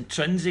that's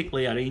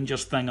intrinsically a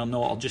Rangers thing or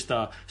not, or just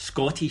a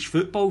Scottish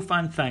football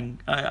fan thing.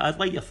 I'd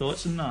like your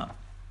thoughts on that.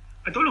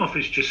 I don't know if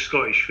it's just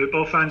Scottish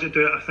football fans that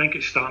do it. I think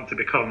it's starting to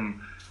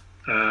become...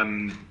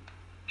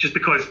 just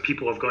because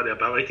people have got the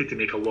ability to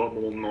make a lot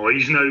more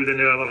noise now than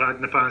they ever had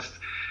in the past,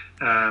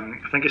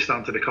 I think it's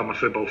starting to become a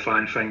football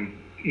fan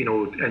thing,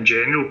 in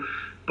general.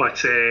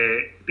 But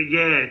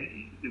yeah,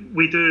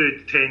 we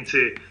do tend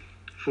to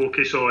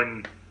focus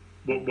on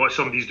what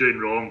somebody's doing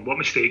wrong, what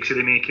mistakes are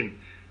they making.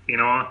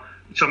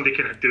 Somebody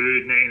can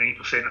do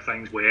 99% of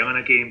things well in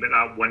a game, but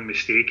that one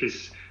mistake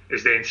is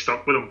then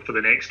stuck with them for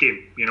the next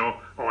game. He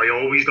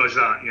always does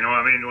that. You know what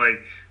I mean?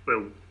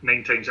 Well,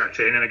 9 times out of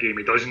 10 in a game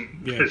he doesn't.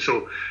 Yeah.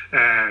 So,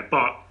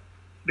 but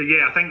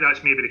yeah, I think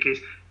that's maybe the case.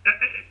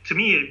 To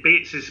me,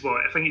 Bates is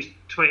I think he's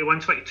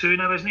 21, 22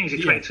 now, isn't he? Is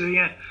he 22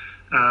 yet?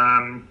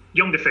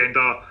 Young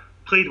defender,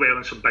 played well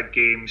in some big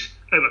games,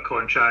 out of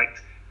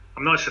contract.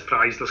 I'm not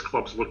surprised there's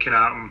clubs looking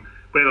at him.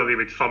 Whether they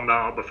would firm that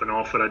up with an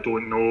offer, I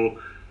don't know.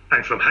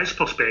 And from his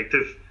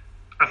perspective,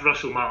 if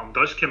Russell Martin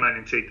does come in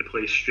and take the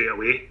place straight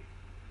away,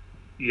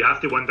 you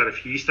have to wonder if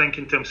he's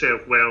thinking to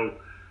himself, well,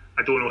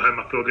 I don't know how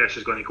my progress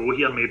is going to go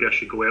here, maybe I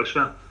should go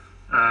elsewhere.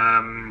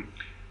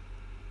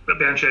 But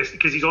be interesting,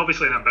 because he's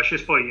obviously an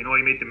ambitious boy. He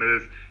made the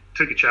move,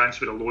 took a chance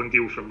with a loan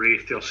deal from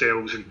Raith to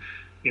ourselves, and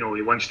he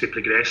wants to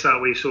progress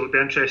that way. So it'd be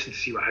interesting to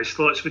see what his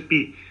thoughts would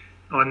be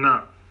on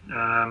that.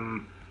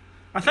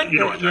 I think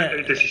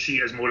does he see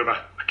it as more of a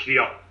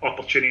career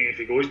opportunity if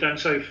he goes down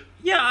south?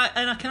 Yeah,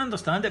 and I can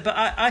understand it, but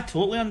I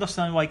totally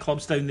understand why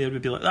clubs down there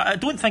would be like that. I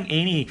don't think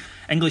any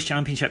English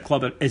Championship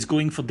club is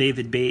going for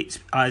David Bates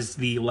as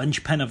the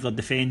linchpin of their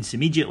defence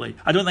immediately.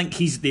 I don't think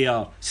he's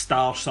their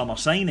star summer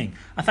signing.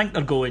 I think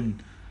they're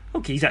going,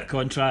 okay, he's at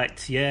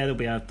contract, yeah, there'll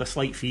be a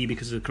slight fee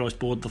because of the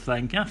cross-border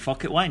thing, yeah,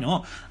 fuck it, why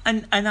not?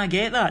 And I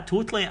get that,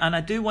 totally, and I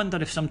do wonder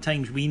if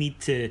sometimes we need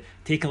to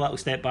take a little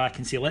step back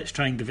and say, let's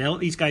try and develop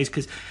these guys,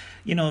 because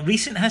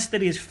recent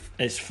history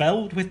is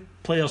filled with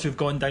players who've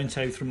gone down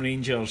south from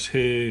Rangers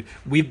who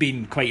we've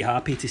been quite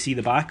happy to see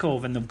the back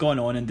of, and they've gone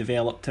on and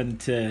developed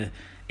into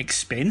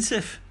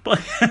expensive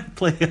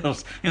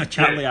players.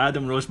 Charlie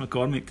Adam, Ross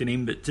McCormick, to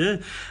name but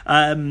two.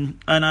 And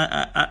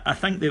I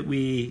think that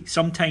we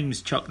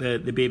sometimes chuck the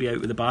baby out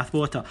with the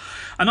bathwater.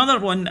 Another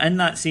one in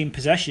that same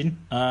position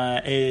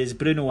is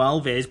Bruno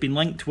Alves, been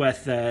linked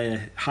with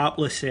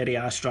hapless Serie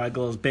A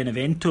stragglers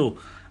Benevento.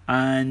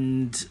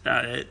 And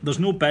there's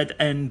no bid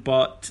in,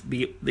 but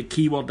the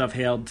key word I've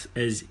heard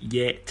is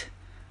yet.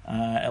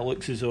 It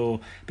looks as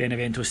though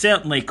Benevento,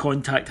 certainly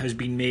contact has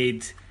been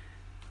made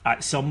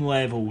at some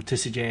level to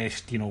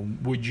suggest,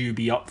 would you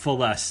be up for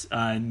this?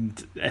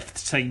 And if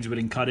signs were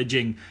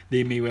encouraging,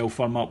 they may well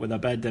firm up with a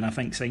bid, and I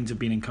think signs have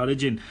been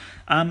encouraging.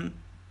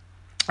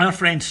 Our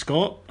friend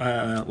Scott,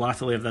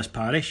 latterly of this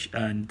parish,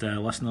 and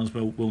listeners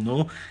will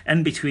know,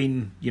 in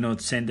between,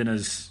 sending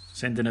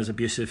us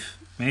abusive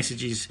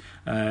messages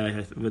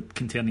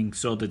containing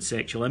sordid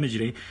sexual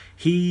imagery,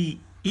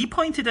 he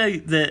pointed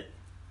out that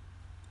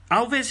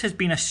Alves has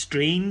been a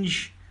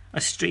strange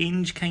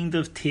kind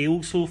of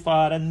tale so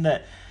far, in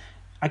that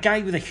a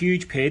guy with a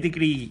huge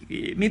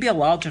pedigree, maybe a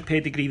larger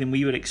pedigree than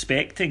we were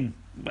expecting,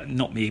 but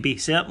not maybe,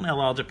 certainly a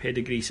larger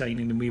pedigree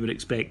signing than we were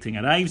expecting,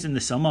 arrives in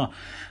the summer,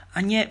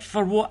 and yet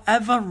for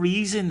whatever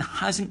reason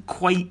hasn't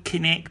quite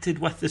connected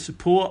with the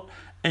support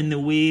in the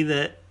way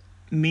that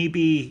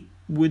maybe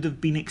would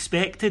have been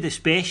expected,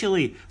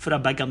 especially for a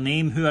bigger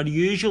name, who are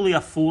usually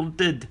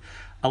afforded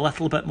a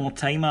little bit more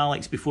time,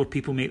 Alex, before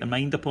people make their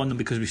mind up on them,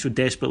 because we so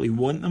desperately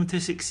want them to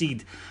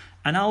succeed.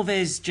 And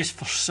Alves just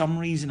for some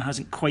reason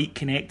hasn't quite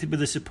connected with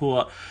the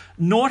support,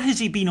 nor has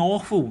he been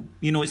awful.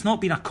 You know, it's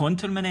not been a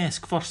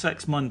Conterman-esque for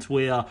 6 months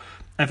where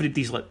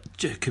everybody's like,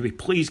 could we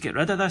please get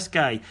rid of this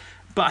guy?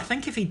 But I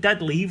think if he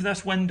did leave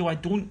this window, I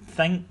don't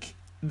think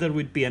there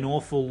would be an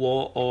awful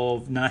lot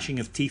of gnashing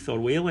of teeth or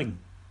wailing.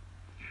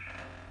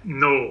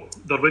 No,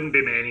 there wouldn't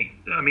be many.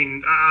 I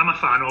mean, I'm a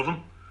fan of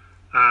him,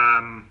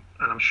 and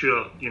I'm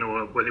sure, you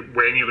know,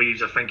 when he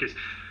leaves, I think it's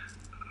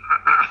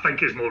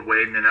more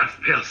when than if,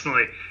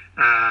 personally,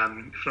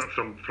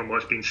 from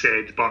what's been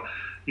said. But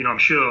you know, I'm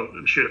sure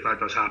if that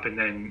does happen,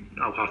 then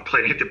I'll have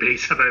plenty of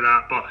debates about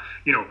that. But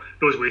you know,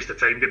 those waste of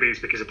time debates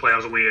because the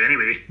player's away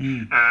anyway.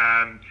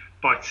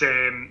 But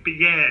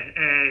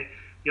yeah,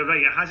 you're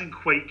right. It hasn't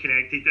quite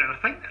connected, and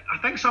I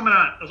think some of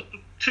that. There's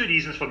two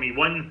reasons for me.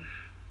 One,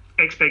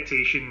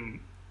 expectation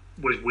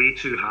was way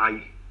too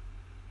high.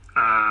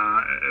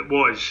 It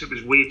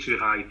was way too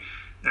high.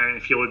 And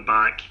if you look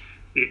back,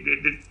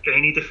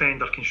 any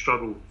defender can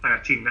struggle in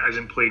a team that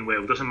isn't playing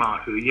well. It doesn't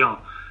matter who you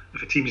are.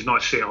 If a team's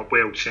not set up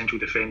well, central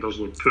defenders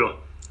look poor.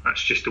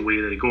 That's just the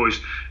way that it goes.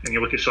 And you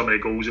look at some of the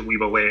goals that we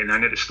were letting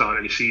in at the start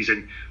of the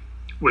season,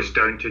 was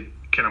down to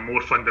kind of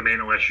more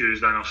fundamental issues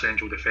than our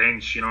central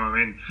defence. You know what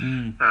I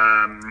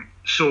mean?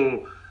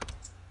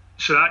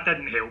 So that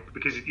didn't help,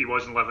 because he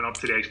wasn't living up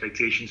to the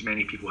expectations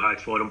many people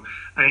had for him.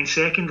 And then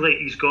secondly,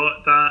 he's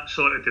got that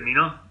sort of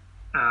demeanour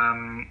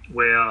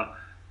where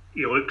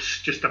he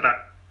looks just a bit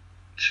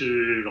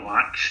too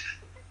relaxed,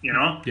 you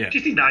know? Yeah.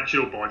 Just his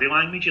natural body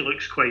language, he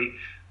looks quite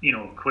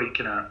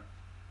kind of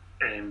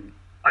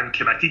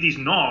uncommitted. He's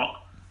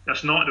not.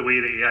 That's not the way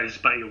that he is,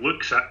 but he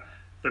looks it.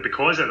 But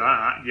because of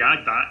that, you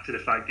add that to the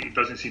fact that he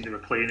doesn't seem to be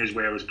playing as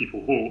well as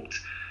people hoped.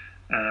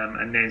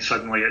 And then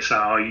suddenly it's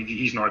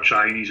he's not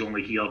trying, he's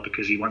only here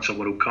because he wants a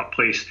World Cup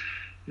place.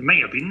 That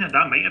might have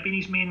been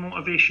his main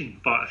motivation.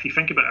 But if you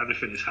think about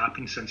everything that's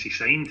happened since he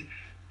signed,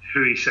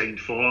 who he signed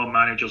for,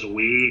 managers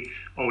away,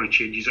 all the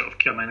changes that have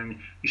come in, and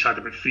he's had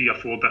about 3 or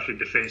 4 different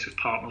defensive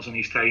partners in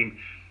his time,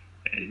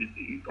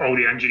 all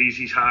the injuries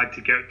he's had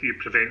to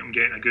prevent him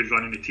getting a good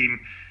run in the team,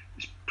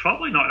 it's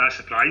probably not that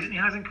surprising he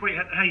hasn't quite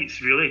hit the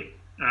heights, really.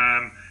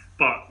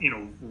 But you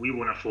know, we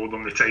won't afford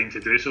him the time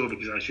to do so,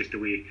 because that's just the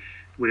way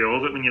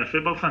of it when you're a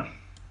football fan.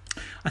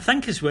 I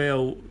think as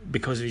well,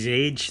 because of his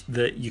age,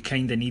 that you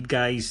kind of need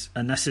guys,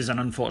 and this is an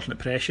unfortunate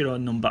pressure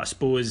on them, but I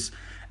suppose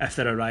if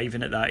they're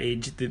arriving at that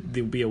age,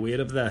 they'll be aware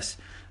of this,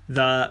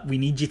 that we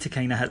need you to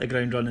kind of hit the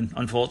ground running,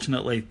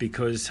 unfortunately,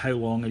 because how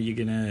long are you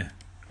gonna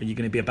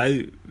be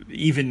about?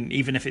 Even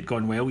if it'd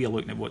gone well, you're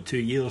looking at 2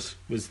 years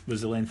was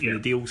the length of the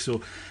deal.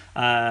 So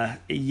there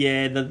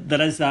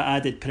is that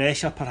added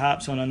pressure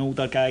perhaps on an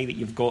older guy that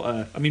you've got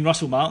to, I mean,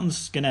 Russell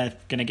Martin's gonna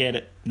get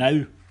it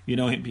now. You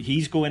know,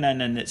 he's going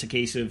in, and it's a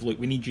case of, look,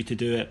 we need you to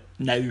do it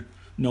now,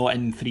 not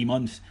in 3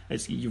 months.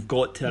 You've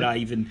got to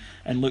arrive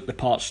and look the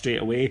part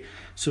straight away.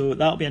 So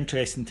that'll be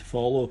interesting to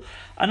follow.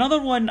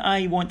 Another one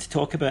I want to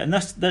talk about, and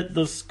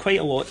there's quite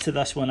a lot to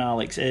this one,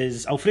 Alex,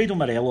 is Alfredo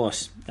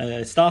Morelos.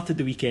 Started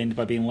the weekend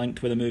by being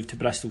linked with a move to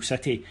Bristol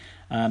City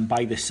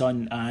by The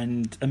Sun,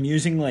 and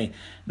amusingly,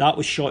 that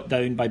was shot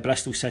down by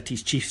Bristol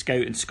City's chief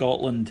scout in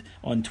Scotland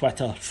on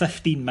Twitter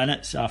 15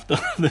 minutes after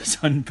The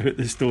Sun put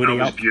the story up.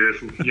 That was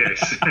beautiful,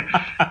 yes.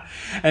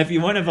 If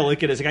you want to have a look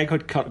at it, it's a guy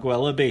called Kirk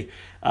Willoughby,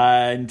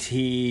 and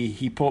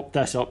he popped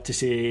this up to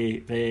say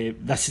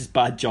this is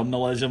bad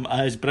journalism.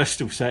 As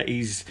Bristol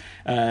City's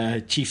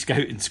chief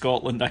scout in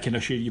Scotland, I can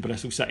assure you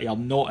Bristol City are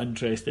not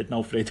interested in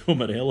Alfredo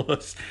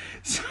Morelos.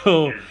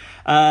 So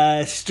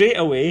straight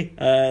away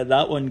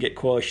that one get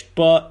quashed,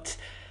 but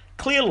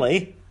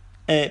clearly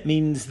it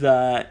means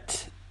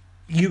that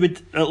you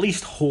would at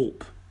least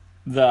hope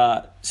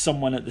that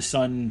someone at The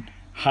Sun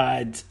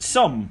had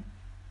some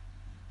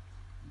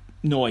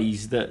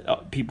noise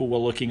that people were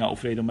looking at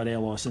Alfredo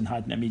Morelos and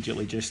hadn't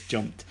immediately just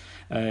jumped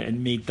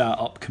and made that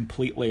up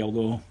completely.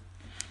 Although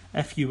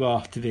if you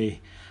were to be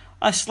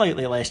a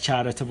slightly less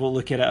charitable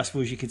look at it, I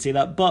suppose you could say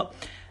that. But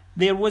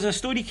there was a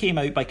story came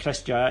out by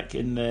Chris Jack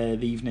in the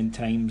Evening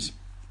Times.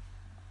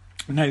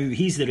 Now,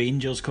 he's the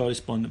Rangers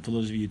correspondent, for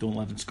those of you who don't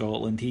live in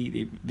Scotland.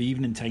 The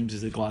Evening Times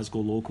is the Glasgow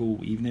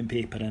local evening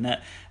paper, and it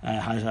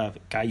has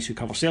guys who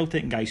cover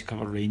Celtic and guys who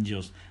cover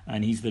Rangers,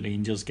 and he's the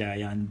Rangers guy.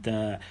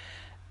 And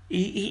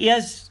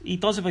he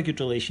does have a good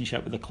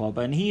relationship with the club,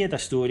 and he had a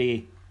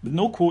story with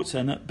no quotes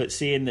in it, but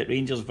saying that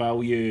Rangers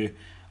value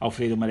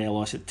Alfredo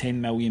Morelos at £10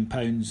 million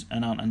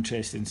and aren't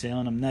interested in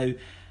selling him. Now,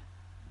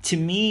 to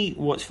me,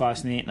 what's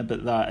fascinating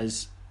about that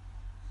is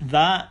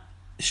that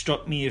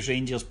struck me as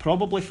Rangers,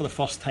 probably for the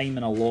first time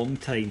in a long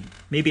time,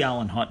 maybe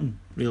Alan Hutton,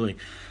 really,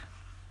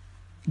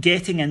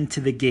 getting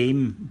into the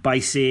game by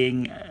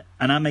saying,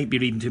 and I might be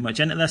reading too much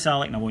into this,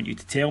 Alec, and I want you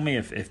to tell me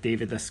if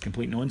David, this is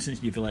complete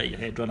nonsense, you've let your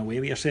head run away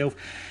with yourself.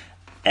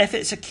 If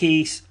it's a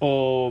case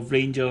of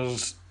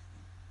Rangers,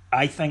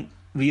 I think,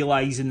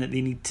 realising that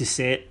they need to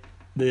set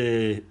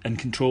and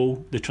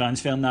control the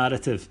transfer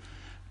narrative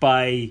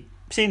by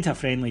saying to a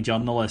friendly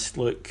journalist,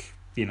 look,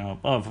 it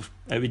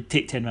would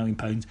take £10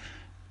 million.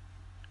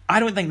 I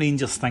don't think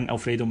Rangers think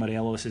Alfredo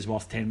Morelos is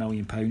worth £10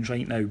 million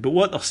right now. But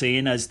what they're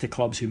saying is to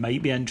clubs who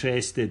might be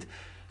interested,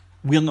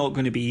 we're not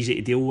going to be easy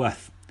to deal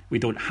with. We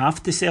don't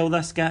have to sell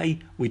this guy.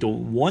 We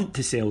don't want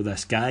to sell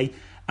this guy.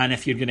 And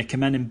if you're going to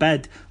come in and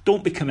bid,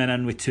 don't be coming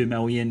in with 2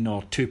 million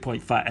or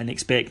 2.5 and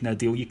expecting a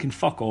deal. You can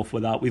fuck off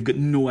with that. We've got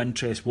no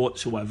interest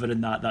whatsoever in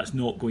that. That's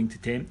not going to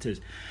tempt us.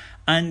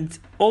 And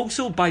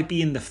also by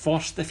being the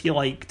first, if you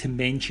like, to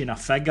mention a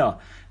figure,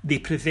 they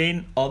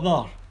prevent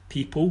other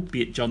people,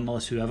 be it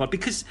journalists, whoever,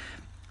 because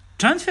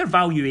transfer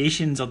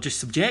valuations are just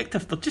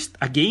subjective. They're just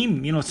a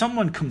game.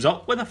 Someone comes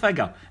up with a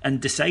figure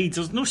and decides.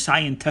 There's no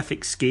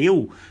scientific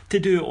scale to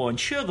do it on.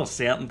 Sure, there's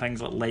certain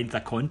things like length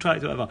of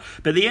contract or whatever,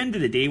 but at the end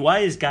of the day, why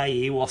is guy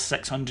A worth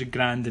 600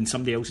 grand and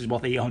somebody else is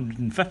worth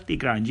 850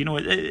 grand?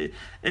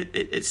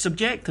 It's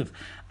subjective.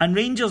 And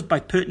Rangers,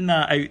 by putting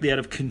that out there,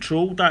 have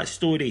controlled that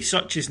story,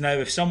 such as now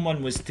if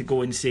someone was to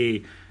go and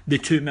say the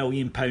 £2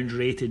 million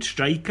rated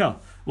striker,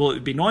 well, it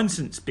would be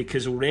nonsense,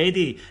 because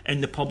already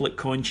in the public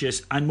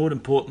conscious, and more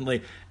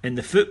importantly in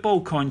the football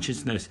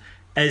consciousness,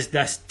 is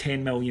this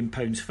 £10 million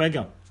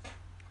figure.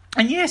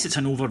 And yes, it's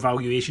an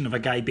overvaluation of a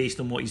guy based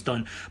on what he's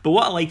done, but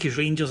what I like is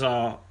Rangers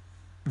are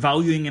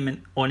valuing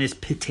him on his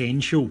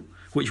potential,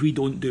 which we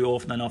don't do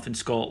often enough in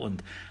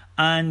Scotland.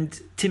 And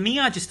to me,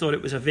 I just thought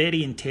it was a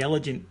very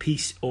intelligent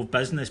piece of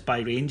business by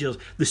Rangers,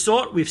 the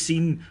sort we've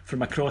seen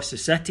from across the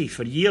city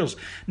for years.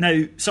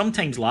 Now,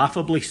 sometimes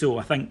laughably so.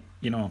 I think,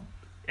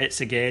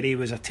 Itzageri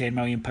was a £10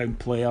 million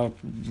player,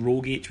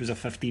 Rogic was a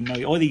 £15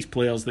 million, all these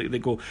players that they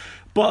go.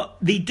 But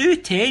they do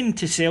tend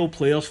to sell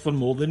players for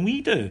more than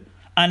we do.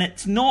 And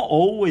it's not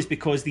always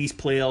because these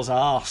players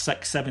are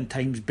 6-7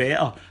 times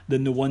better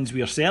than the ones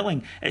we are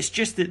selling. It's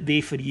just that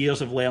they for years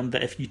have learned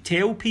that if you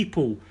tell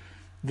people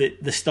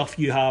that the stuff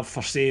you have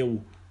for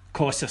sale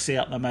costs a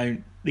certain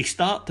amount, they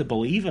start to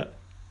believe it.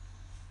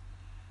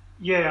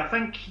 Yeah, I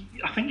think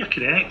you're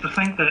correct. I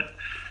think that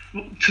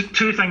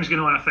two things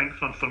going on, I think,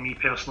 for me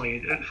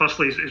personally.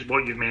 Firstly is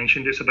what you've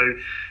mentioned. It's about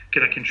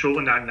kind of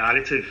controlling that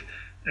narrative,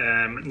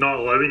 not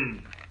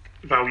allowing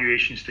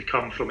valuations to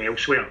come from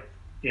elsewhere,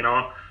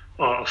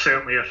 or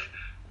certainly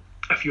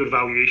if your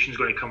valuation is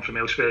going to come from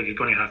elsewhere, you're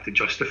going to have to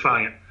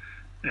justify it.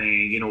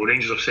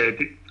 Rangers have said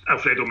that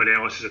Alfredo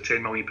Morelos is a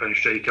 £10 million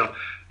striker.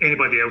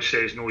 Anybody else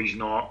says no, he's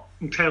not,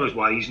 and tell us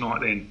why he's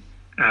not then.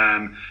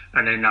 And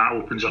then that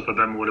opens up a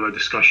bit more of a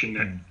discussion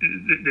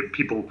that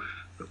people,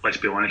 let's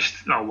be honest,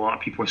 a lot of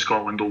people in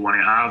Scotland don't want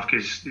to have,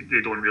 because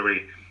they don't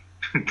really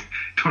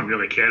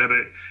care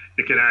about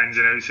the kind of ins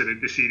and outs of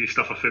the serious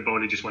stuff of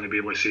football. They just want to be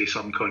able to say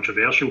something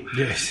controversial.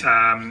 Yes.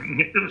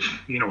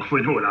 We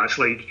know what that's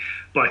like.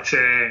 But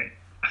I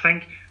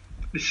think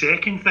the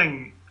second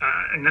thing,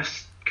 and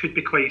this could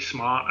be quite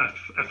smart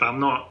if I'm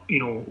not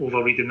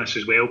overreading this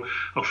as well,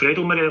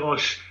 Alfredo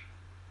Morelos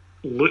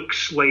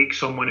looks like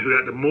someone who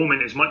at the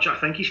moment, as much I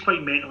think he's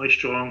quite mentally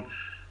strong,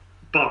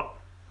 but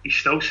he's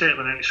still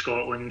settling into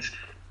Scotland.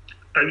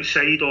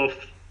 Outside of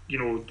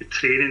the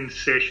training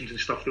sessions and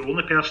stuff, the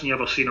only person you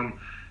ever seen him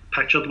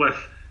pictured with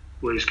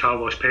was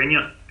Carlos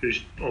Pena,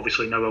 who's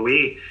obviously now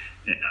away.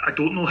 I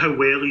don't know how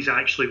well he's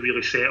actually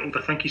really settled.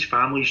 I think his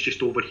family's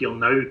just over here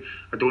now.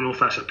 I don't know if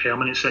that's a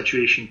permanent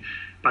situation,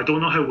 but I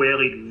don't know how well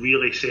he'd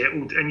really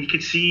settled. And you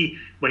could see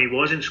when he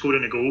wasn't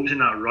scoring the goals in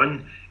that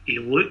run, he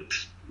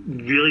looked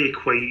really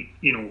quite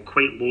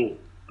low.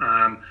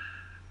 I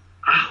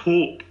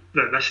hope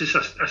that this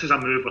is a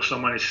move where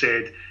someone has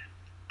said,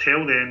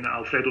 tell them that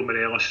Alfredo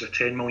Morelos is a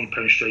 £10 million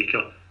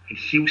striker, and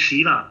he'll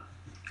see that.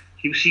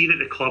 He'll see that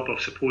the club have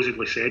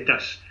supposedly said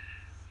this,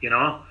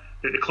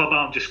 that the club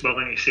aren't just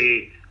willing to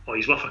say, oh,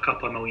 he's worth a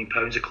couple of £1 million.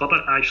 The club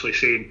are actually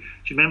saying, do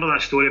you remember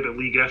that story about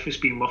Lee Griffiths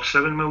being worth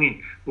 £7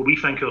 million? Well, we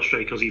think our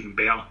striker's even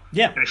better.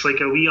 Yeah. And it's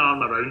like a wee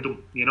arm around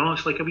him,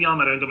 it's like a wee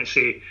arm around him and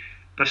say,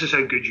 this is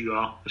how good you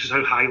are, this is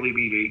how highly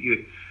we rate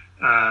you.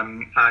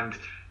 And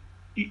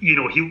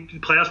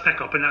players pick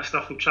up on that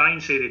stuff. They'll try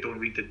and say they don't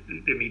read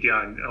the media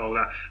and all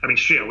that. I mean,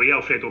 straight away,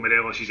 Alfredo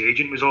Morelos, his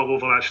agent, was all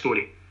over that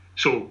story.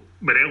 So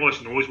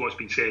Morelos knows what's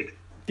been said.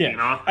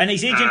 Yeah, and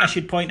his agent, I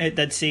should point out,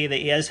 did say that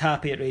he is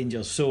happy at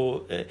Rangers.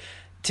 So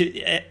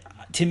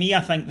to me, I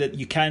think that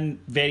you can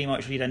very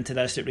much read into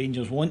this that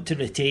Rangers want to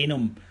retain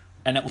him,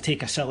 and it will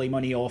take a silly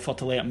money offer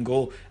to let him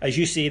go. As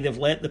you say, they've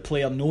let the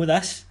player know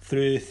this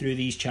through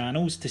these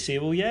channels to say,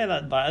 well, yeah,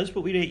 that is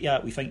what we rate you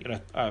at. We think you're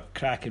a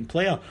cracking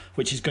player,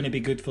 which is going to be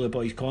good for the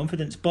boys'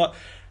 confidence. But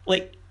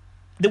like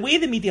the way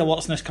the media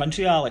works in this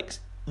country, Alex,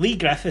 Lee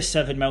Griffiths'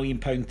 £7 million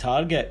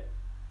target,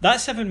 that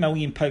 £7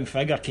 million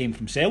figure came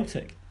from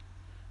Celtic.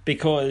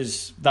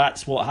 Because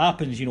that's what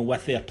happens,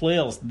 with their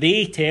players.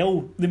 They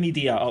tell the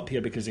media up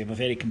here, because they have a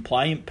very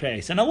compliant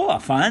press, and a lot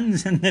of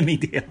fans in the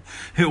media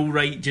who will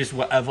write just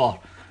whatever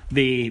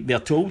they're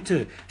told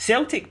to.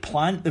 Celtic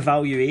plant the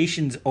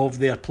valuations of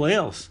their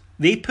players.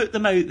 They put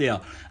them out there,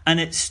 and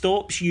it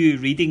stops you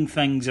reading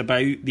things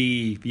about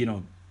the,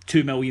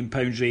 £2 million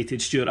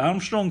rated Stuart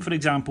Armstrong, for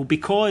example,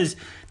 because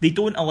they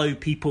don't allow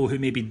people who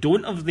maybe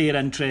don't have their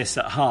interests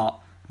at heart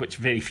which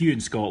very few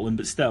in Scotland,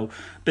 but still.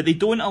 But they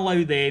don't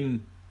allow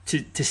them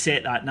to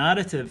set that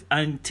narrative.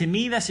 And to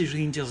me, this is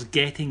Rangers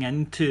getting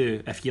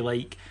into, if you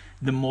like,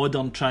 the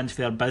modern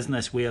transfer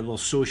business where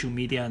there's social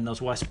media and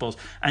there's whispers.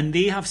 And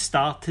they have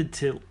started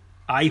to,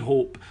 I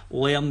hope,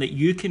 learn that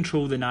you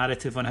control the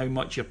narrative on how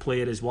much your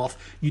player is worth.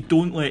 You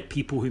don't let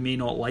people who may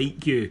not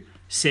like you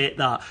set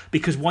that,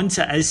 because once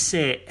it is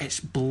set, it's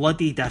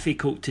bloody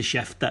difficult to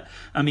shift it.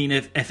 I mean,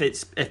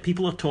 if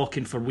people are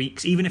talking for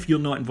weeks, even if you're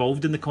not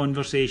involved in the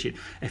conversation,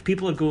 if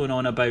people are going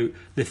on about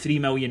the 3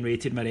 million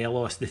rated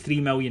Morelos,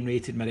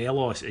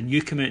 and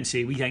you come out and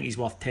say we think he's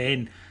worth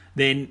 10,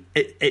 then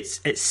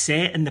it's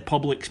set in the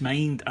public's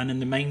mind and in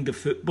the mind of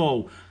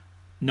football.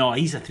 No,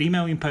 he's a £3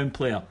 million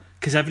player,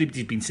 because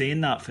everybody's been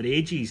saying that for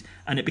ages,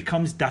 and it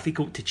becomes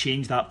difficult to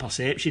change that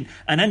perception.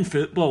 And in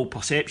football,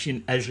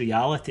 perception is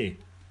reality.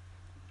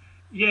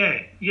 Yeah,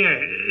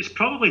 it's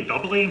probably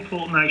doubly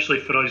important actually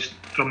for us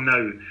from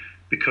now,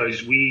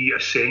 because we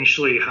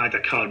essentially had a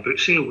car boot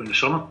sale in the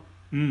summer.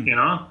 You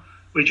know,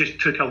 we just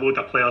took a load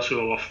of players who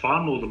were worth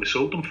far more than we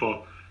sold them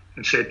for,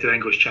 and said to the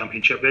English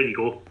Championship, there you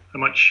go. How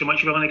much are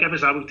you willing to give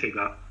us? I will take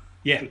that.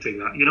 Yeah, we'll take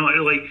that. You know,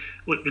 like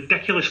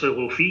ridiculously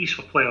low fees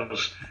for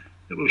players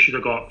that we should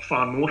have got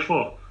far more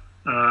for.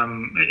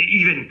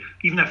 Even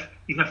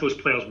if those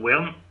players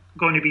weren't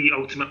going to be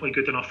ultimately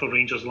good enough for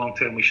Rangers long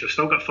term, we should have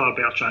still got far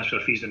better transfer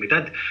fees than we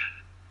did.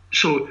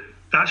 So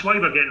that's why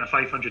we're getting a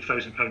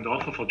 £500,000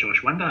 offer for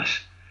Josh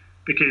Windass,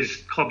 because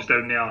clubs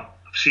down there have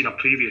seen our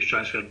previous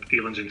transfer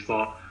dealings and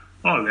thought,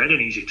 oh, we had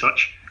an easy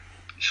touch.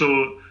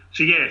 So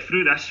yeah,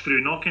 through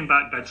knocking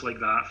back bids like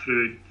that,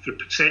 through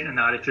setting a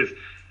narrative,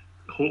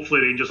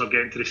 hopefully Rangers are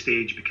getting to the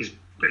stage, because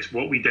it's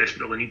what we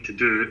desperately need to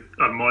do.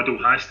 Our model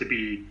has to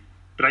be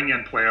bring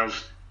in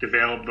players,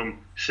 develop them,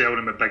 sell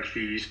them at big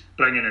fees,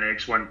 bring in the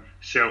next one,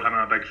 sell him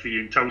at a big fee,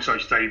 until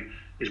such time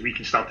as we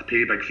can start to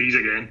pay big fees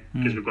again,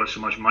 because we've got so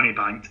much money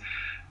banked.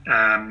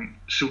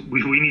 So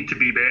we need to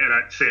be better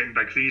at setting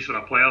big fees for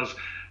our players.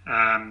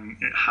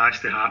 It has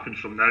to happen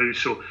from now.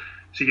 So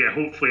yeah,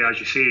 hopefully, as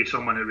you say,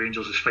 someone at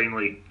Rangers has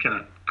finally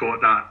kind of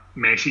got that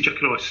message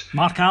across.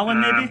 Mark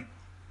Allen, maybe?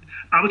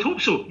 I would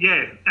hope so,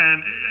 yeah.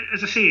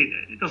 As I say,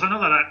 there's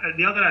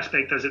the other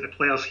aspect is that the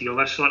players hear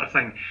this sort of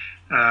thing.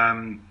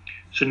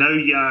 So now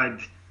you add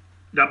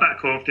that bit of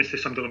confidence to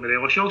somebody like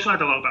Morelos. You also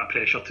add a little bit of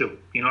pressure to him.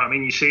 You know what I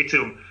mean? You say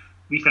to him,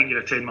 we think you're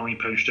a £10 million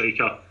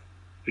striker, are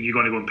you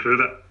going to go and prove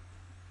it?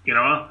 You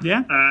know?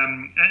 Yeah.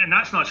 And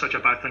that's not such a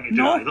bad thing to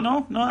do either.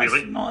 No, really.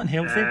 That's not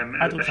unhealthy.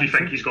 If you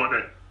think he's got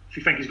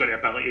the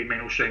ability and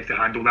mental strength to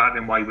handle that,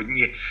 then why wouldn't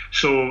you?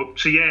 So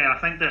yeah, I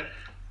think that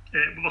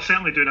we're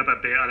certainly doing a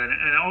bit better, and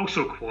it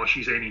also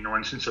quashes any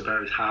nonsense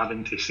about us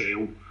having to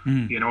sell,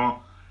 you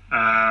know,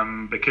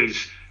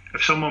 because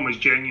if someone was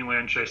genuinely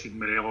interested in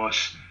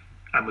Morelos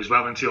and was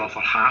willing to offer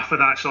half of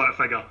that sort of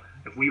figure,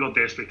 if we were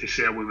desperate to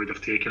sell, we would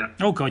have taken it.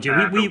 Oh God,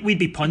 yeah, we'd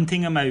be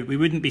punting him out. We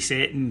wouldn't be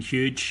setting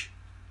huge,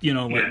 you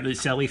know, like the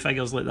silly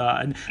figures like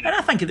that. And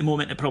I think at the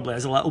moment it probably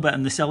is a little bit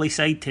on the silly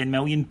side, 10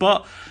 million.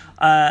 But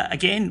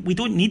again, we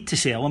don't need to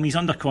sell him. He's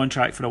under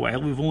contract for a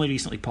while. We've only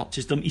recently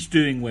purchased him. He's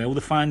doing well.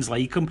 The fans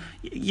like him.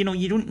 You know,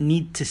 you don't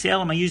need to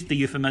sell him. I used the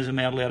euphemism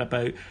earlier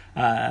about,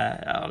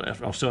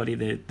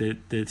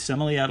 the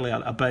simile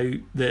earlier about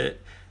the.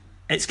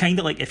 It's kind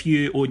of like if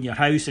you own your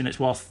house and it's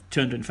worth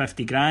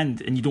 250 grand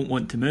and you don't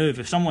want to move.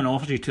 If someone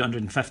offers you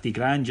 250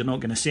 grand, you're not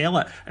going to sell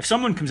it. If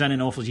someone comes in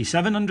and offers you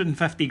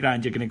 750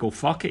 grand, you're going to go,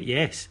 fuck it,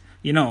 yes.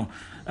 You know,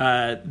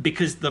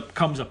 because there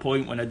comes a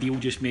point when a deal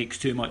just makes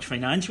too much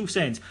financial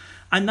sense.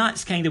 And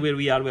that's kind of where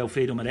we are with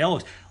Alfredo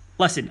Morelos.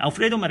 Listen,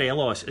 Alfredo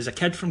Morelos is a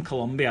kid from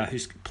Colombia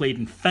who's played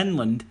in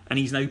Finland and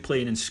he's now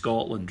playing in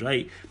Scotland,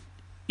 right?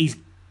 He's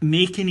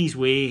making his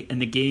way in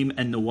the game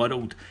in the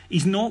world.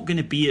 He's not going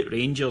to be at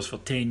Rangers for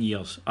 10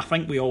 years. I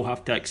think we all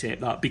have to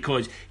accept that,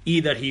 because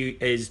either he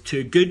is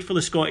too good for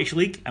the Scottish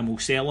League and we'll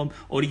sell him,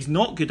 or he's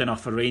not good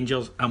enough for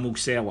Rangers and we'll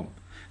sell him.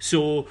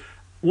 So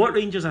what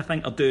Rangers, I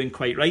think, are doing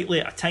quite rightly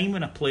at a time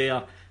when a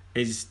player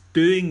is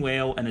doing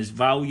well and is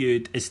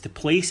valued, is to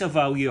place a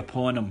value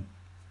upon him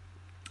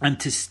and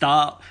to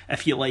start,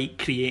 if you like,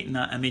 creating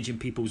that image in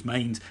people's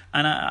minds.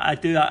 And I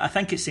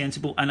think it's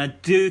sensible, and I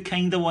do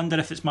kind of wonder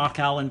if it's Mark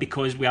Allen,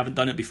 because we haven't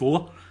done it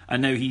before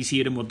and now he's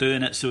here and we're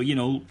doing it. So, you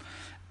know,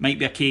 might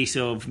be a case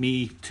of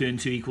me 2 and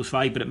 2 =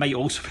 5, but it might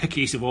also be a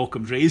case of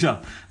Occam's razor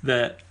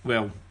that,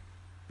 well,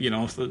 you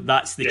know,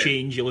 that's the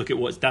change. You look at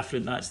what's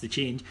different, that's the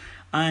change.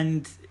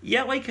 And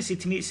yeah, like I said,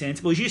 to me it's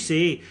sensible, as you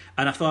say,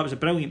 and I thought it was a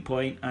brilliant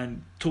point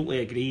and totally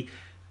agree.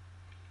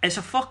 It's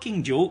a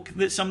fucking joke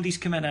that somebody's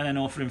coming in and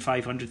offering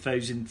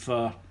 500,000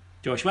 for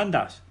Josh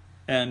Windass,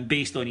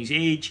 based on his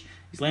age,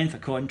 his length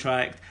of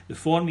contract, the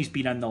form he's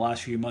been in the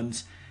last few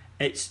months.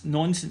 It's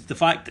nonsense. The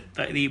fact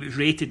that he was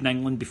rated in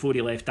England before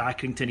he left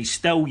Accrington, he's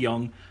still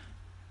young.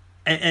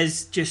 It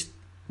is just,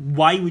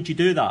 why would you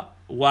do that?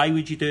 Why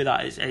would you do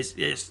that?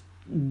 It's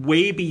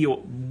way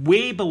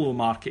below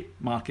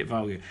market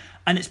value,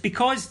 and it's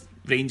because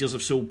Rangers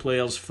have sold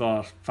players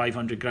for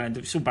 500 grand.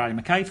 They've sold Barry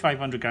Mackay for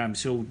 500 grand,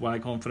 sold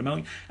Waghorn for $1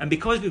 million. And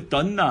because we've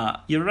done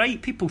that, you're right,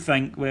 people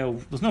think, well,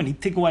 there's no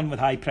need to go in with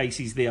high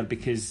prices there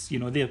because,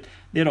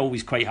 they're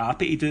always quite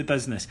happy to do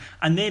business.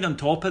 And then on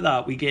top of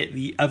that, we get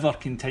the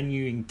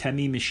ever-continuing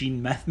Timmy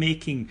machine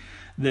myth-making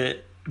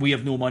that we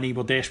have no money,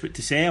 we're desperate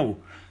to sell.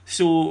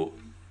 So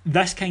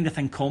this kind of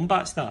thing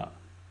combats that.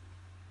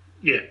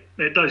 Yeah,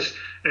 it does.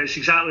 It's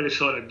exactly the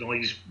sort of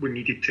noise we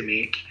needed to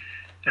make.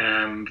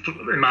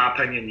 In my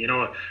opinion,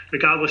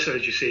 regardless,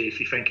 as you say, if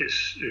you think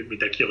it's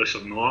ridiculous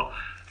or not,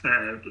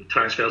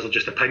 transfers are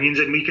just opinions,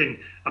 and we can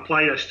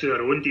apply this to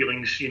our own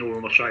dealings.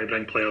 When we're trying to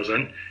bring players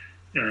in,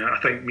 I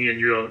think me and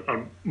you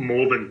are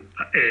more than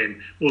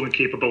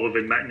capable of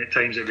admitting at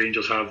times that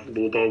Rangers have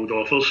lowballed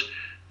offers.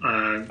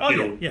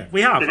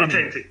 We have.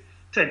 They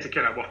tend to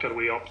kind of work our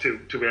way up to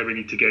where we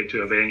need to get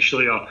to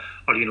eventually, or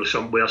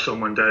wear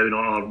someone down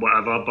or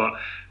whatever. But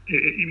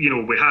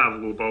we have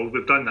lowballed.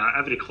 We've done that.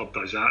 Every club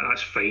does that.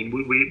 That's fine.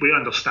 We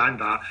understand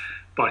that.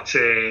 But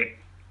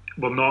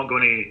we're not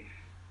going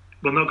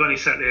to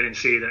sit there and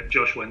say that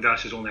Josh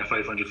Windass is only a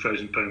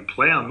 £500,000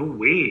 player. No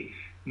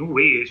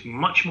way. It's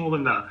much more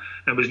than that. And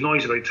there was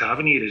noise about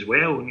Tavernier as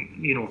well.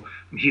 And,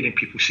 I'm hearing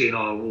people saying,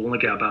 we'll only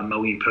get about £1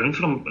 million for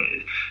him.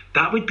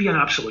 That would be an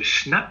absolute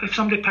snip if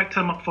somebody picked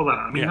him up for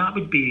that. That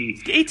would be...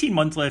 He's got 18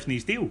 months left in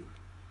his deal.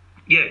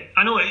 Yeah,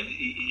 I know.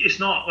 It's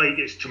not like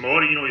it's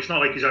tomorrow. It's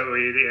not like he's out at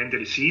the end of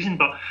the season.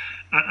 But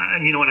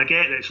and I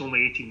get that it's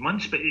only 18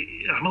 months. But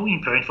 £1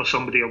 million for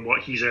somebody of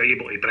what he's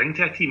able to bring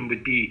to a team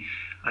would be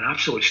an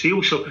absolute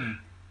steal. So.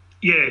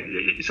 Yeah,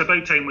 it's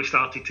about time we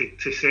started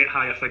to set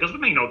higher figures. We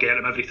might not get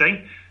them every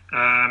time.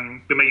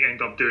 We might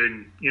end up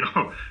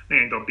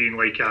being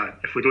like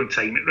if we don't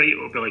time it right,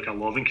 it'll be like a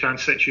Lovenkrands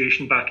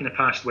situation back in the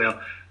past where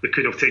we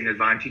could have taken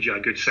advantage of a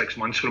good 6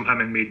 months from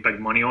him and made big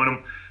money on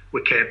him.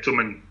 We kept him,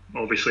 and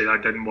obviously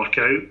that didn't work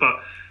out.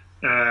 But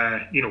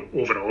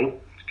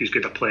overall, as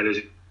good a player as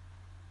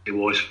he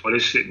was for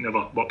us, it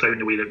never worked out in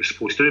the way that it was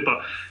supposed to.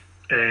 But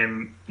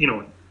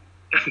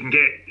if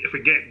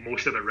we get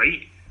most of it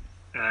right.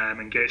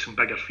 And get some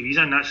bigger fees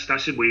in. That's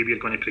the way we're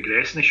going to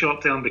progress in the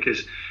short term,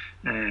 because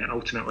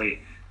ultimately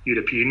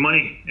European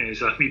money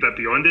is a wee bit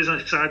beyond us,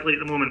 sadly, at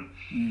the moment.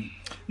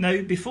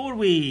 Now, before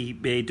we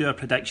do our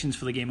predictions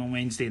for the game on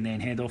Wednesday and then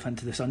head off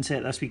into the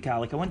sunset this week,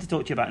 Alec, I want to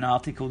talk to you about an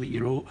article that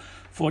you wrote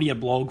for your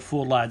blog,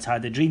 Four Lads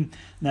Had a Dream.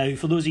 Now,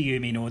 for those of you who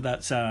may know,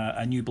 that's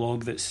a new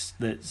blog that's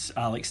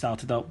Alex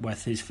started up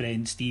with his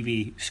friend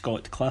Stevie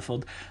Scott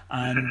Clifford,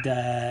 and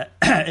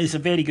it's a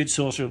very good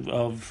source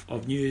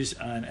of news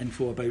and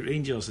info about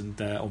Rangers, and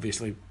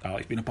obviously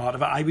Alex being a part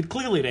of it, I would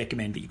clearly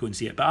recommend that you go and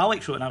see it. But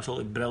Alex wrote an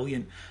absolutely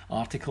brilliant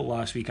article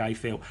last week, I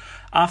felt,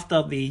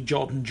 after the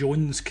Jordan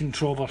Jones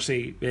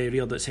controversy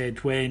reared its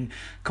head, when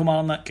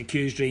Kilmarnock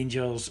accused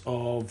Rangers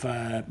of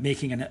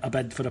making a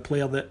bid for a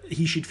player that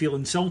he should feel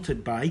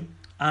insulted by,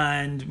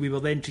 and we were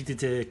then treated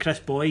to Chris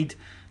Boyd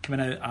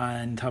coming out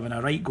and having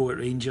a right go at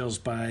Rangers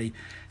by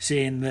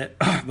saying that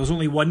there's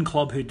only one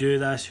club who do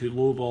this, who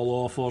lowball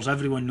offers,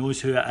 everyone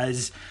knows who it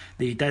is,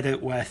 they did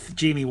it with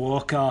Jamie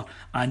Walker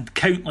and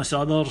countless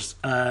others,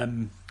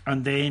 and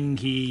then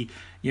he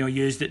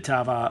used it to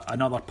have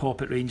another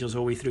pop at Rangers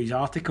all the way through his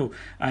article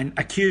and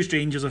accused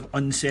Rangers of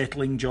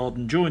unsettling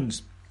Jordan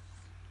Jones.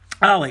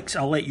 Alex,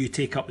 I'll let you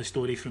take up the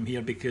story from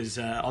here, because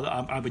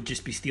I would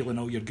just be stealing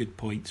all your good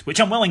points, which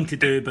I'm willing to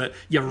do, but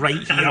you're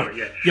right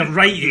here. You're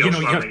right. You're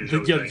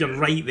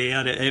right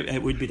there.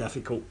 It would be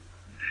difficult.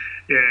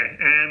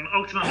 Yeah.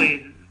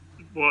 Ultimately,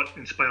 what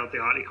inspired the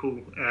article,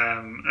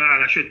 and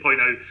I should point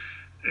out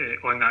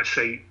on that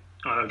site,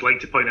 I'd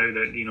like to point out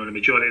that the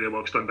majority of the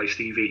work's done by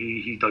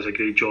Stevie. He does a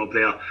great job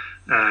there,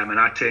 and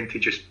I tend to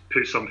just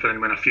put something in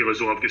when I feel as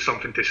though I've got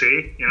something to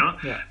say.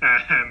 Yeah.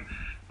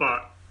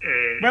 But.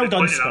 Well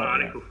done,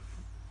 Scotty.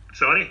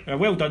 Sorry?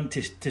 Well done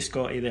to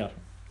Scotty there.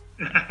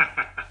 And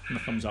a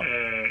thumbs up.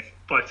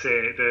 But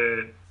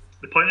the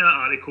point of that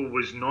article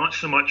was not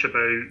so much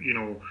about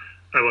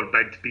our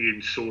bid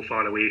being so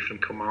far away from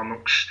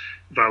Kilmarnock's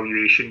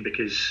valuation,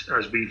 because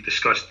as we've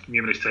discussed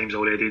numerous times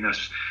already in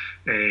this,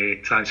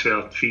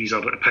 transfer fees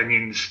are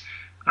opinions,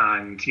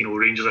 and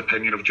Rangers'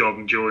 opinion of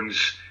Jordan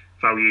Jones'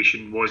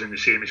 valuation wasn't the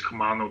same as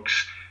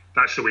Kilmarnock's.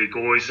 That's the way it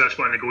goes. That's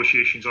what a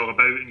negotiation's all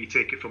about, and you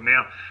take it from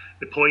there.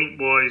 The point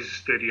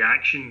was the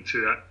reaction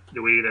to it,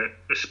 the way that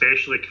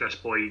especially Chris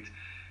Boyd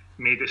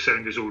made it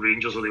sound as though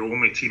Rangers are the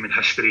only team in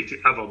history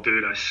to ever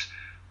do this.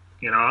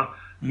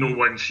 No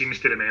one seems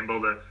to remember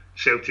that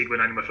Celtic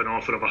went in with an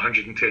offer of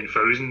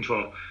 110,000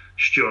 for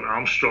Stuart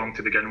Armstrong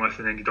to begin with,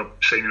 and ended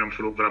up signing him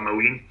for over $1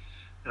 million.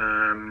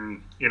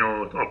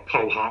 Or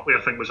Paul Hartley,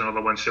 I think, was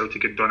another one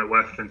Celtic had done it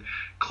with, and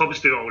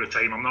clubs do it all the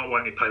time. I'm not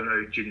wanting to point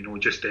out,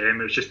 just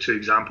them. It was just two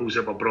examples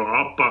that were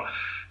brought up, but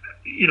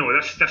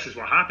this is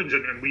what happens,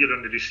 and we're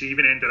on the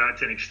receiving end of that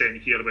to an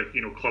extent here with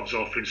clubs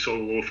offering so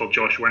low for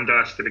Josh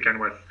Windass to begin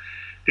with.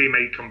 They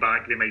might come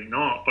back, they might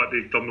not, but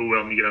they're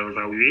nowhere near our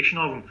valuation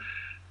of them.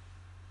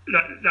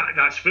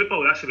 That's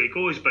football. That's the way it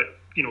goes. But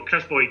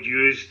Chris Boyd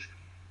used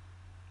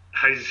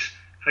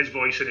his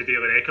voice in the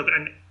Daily Record,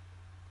 and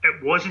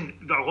it wasn't.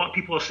 A lot of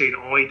people are saying,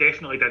 "Oh, he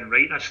definitely didn't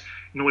write this."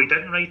 No, he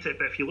didn't write it.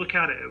 But if you look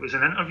at it, it was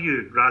an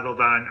interview rather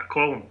than a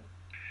column.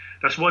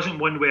 This wasn't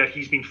one where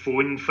he's been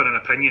phoned for an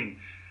opinion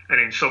and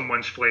then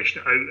someone's fleshed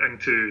it out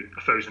into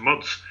 1,000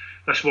 words.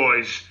 This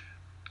was,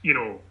 you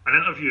know, an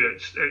interview.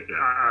 It's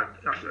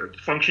a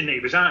function that he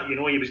was at. You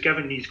know, he was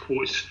given these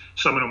quotes,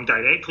 some of them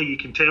directly. You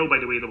can tell by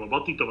the way they were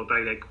worded, they were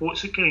direct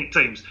quotes at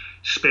times,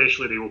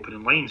 especially the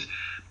opening lines.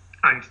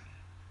 And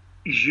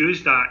he's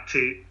used that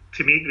to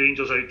make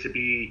Rangers out to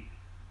be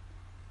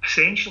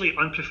essentially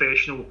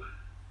unprofessional,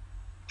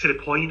 to the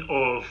point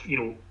of, you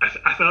know,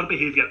 if our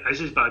behaviour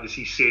is as bad as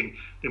he's saying,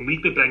 then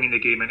we'd be bringing the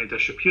game into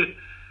disrepute.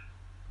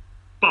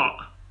 But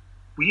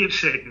we have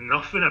said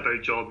nothing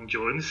about Jordan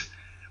Jones.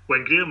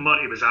 When Graham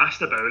Murray was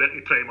asked about it,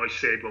 he pretty much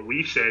said what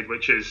we've said,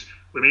 which is,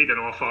 we made an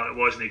offer, it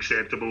wasn't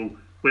acceptable,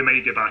 we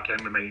might get back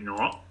in, we might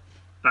not.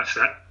 That's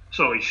it. That's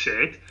all he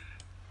said.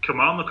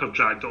 Kilmarnock have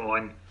dragged it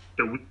on,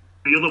 but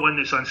we're the one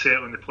that's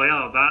unsettling the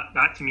player.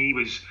 That to me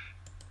was,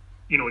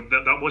 you know,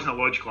 that wasn't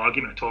a logical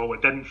argument at all.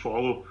 It didn't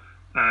follow.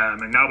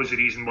 And that was the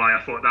reason why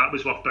I thought that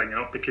was worth bringing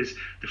up, because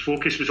the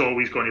focus was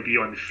always going to be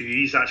on the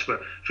fees. That's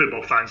what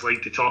football fans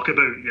like to talk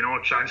about, you know,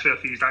 transfer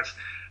fees. That's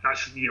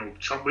you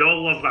know, we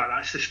all love that.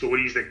 That's the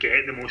stories that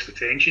get the most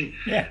attention.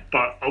 Yeah.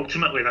 But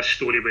ultimately, this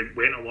story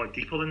went a lot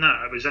deeper than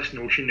that. It was this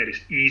notion that it's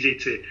easy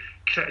to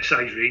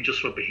criticise Rangers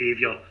for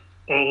behaviour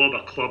all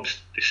other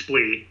clubs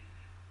display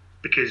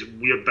because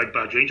we're big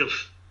bad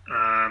Rangers.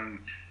 And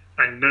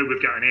now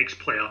we've got an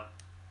ex-player,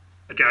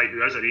 a guy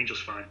who is a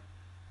Rangers fan,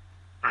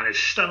 and is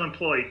still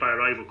employed by a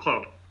rival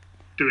club,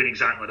 doing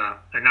exactly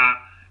that. And that,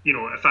 you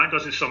know, if that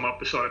doesn't sum up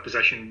the sort of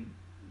position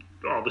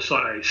or the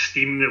sort of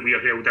esteem that we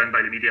are held in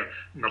by the media,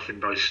 nothing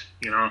does,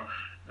 you know.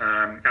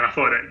 And I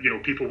thought that, you know,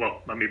 people were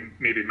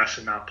maybe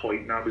missing that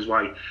point, and that was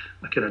why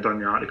I kind of done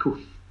the article.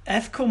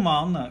 If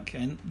Kilmarnock,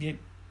 and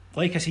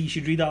like I say, you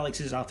should read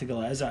Alex's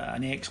article, it is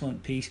an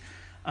excellent piece,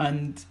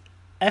 and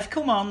if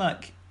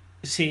Kilmarnock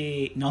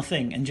say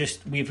nothing and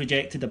just, we've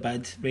rejected a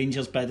bid,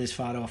 Rangers' bid is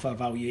far off our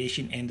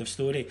valuation, end of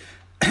story,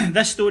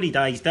 this story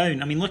dies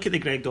down. I mean, look at the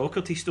Greg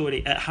Docherty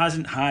story. It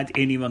hasn't had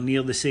anywhere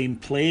near the same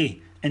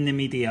play in the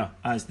media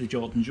as the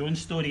Jordan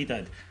Jones story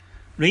did.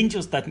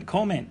 Rangers didn't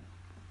comment,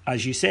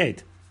 as you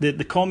said.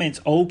 The comments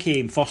all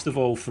came, first of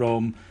all,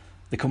 from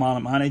the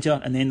Kilmarnock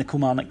manager and then the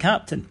Kilmarnock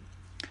captain.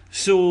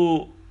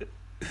 So,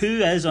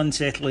 who is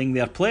unsettling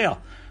their player?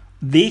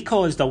 They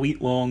caused a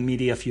week-long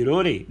media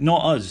furore,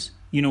 not us.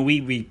 You know,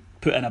 we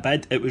put in a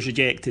bid, it was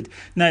rejected.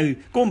 Now,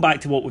 going back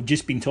to what we've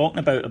just been talking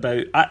about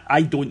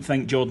I don't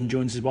think Jordan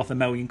Jones is worth £1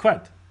 million.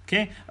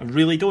 Okay, I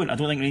really don't. I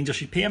don't think Rangers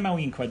should pay £1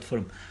 million for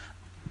him.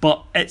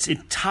 But it's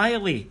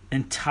entirely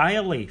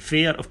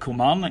fair of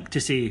Kilmarnock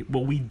to say,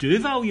 well, we do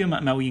value him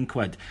at £1 million,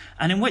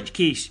 and in which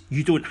case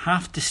you don't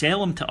have to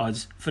sell him to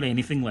us for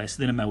anything less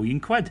than £1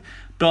 million.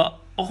 But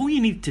all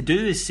you need to do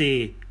is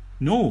say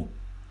no,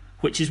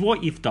 which is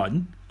what you've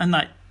done, and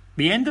that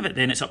the end of it,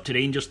 then it's up to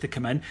Rangers to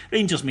come in.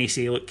 Rangers may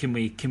say, look, can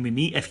we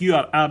meet? If you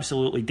are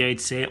absolutely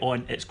dead set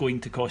on it's going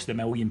to cost £1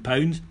 million,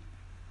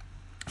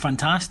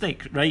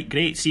 fantastic, right,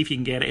 great, see if you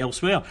can get it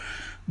elsewhere.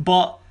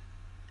 But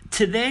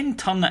to then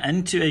turn it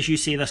into, as you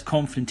say, this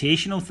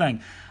confrontational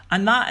thing,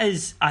 and that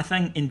is, I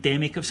think,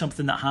 endemic of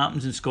something that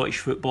happens in Scottish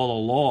football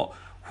a lot,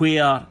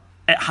 where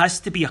it has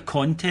to be a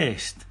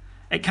contest.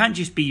 It can't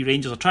just be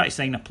Rangers are trying to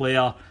sign a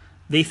player,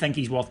 they think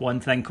he's worth one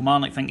thing,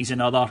 Kilmarnock think he's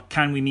another,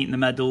 can we meet in the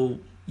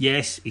middle?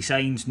 Yes, he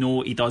signs.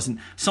 No, he doesn't.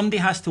 Somebody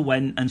has to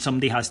win and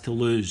somebody has to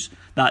lose.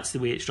 That's the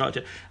way it's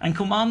structured. And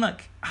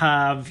Kilmarnock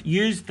have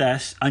used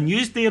this and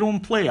used their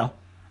own player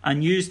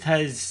and used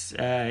his,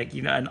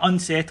 and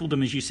unsettled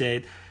him, as you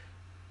said,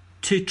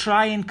 to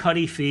try and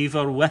curry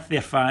favour with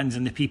their fans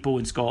and the people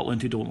in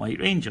Scotland who don't like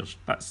Rangers.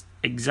 That's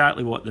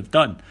exactly what they've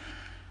done.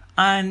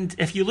 And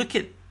if you look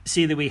at,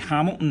 say, the way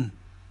Hamilton,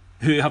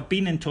 who have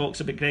been in talks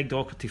about Greg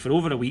Docherty for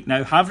over a week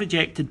now, have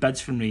rejected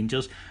bids from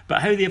Rangers,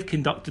 but how they've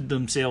conducted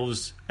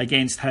themselves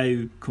against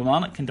how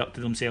Kilmarnock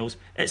conducted themselves,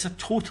 it's a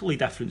totally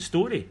different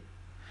story.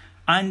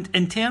 And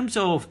in terms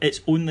of it's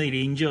only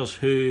Rangers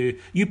who,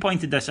 you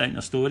pointed this out in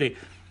a story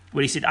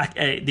where he said,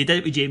 they did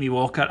it with Jamie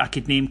Walker, I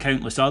could name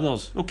countless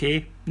others.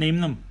 Okay,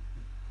 name them.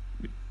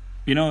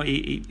 You know,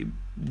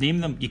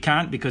 name them. You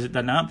can't, because it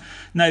didn't happen.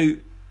 Now,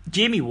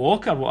 Jamie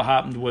Walker, what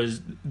happened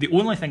was, the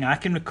only thing I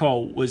can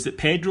recall was that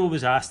Pedro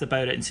was asked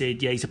about it and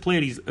said, yeah, he's a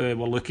player we're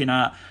looking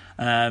at,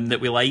 that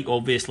we like,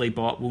 obviously,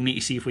 but we'll need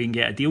to see if we can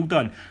get a deal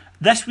done.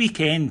 This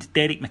weekend,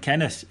 Derek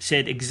McInnes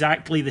said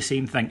exactly the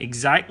same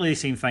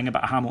thing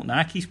about a Hamilton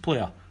Accies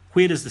player.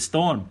 Where is the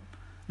storm?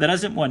 There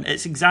isn't one.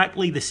 It's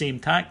exactly the same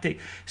tactic.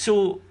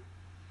 So,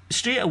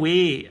 straight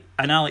away,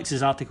 and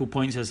Alex's article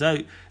points this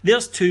out,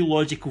 there's two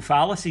logical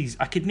fallacies.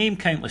 I could name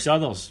countless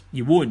others.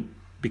 You won't,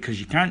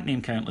 because you can't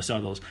name countless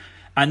others,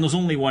 and there's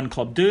only one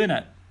club doing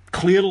it.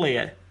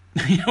 Clearly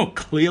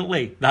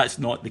that's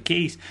not the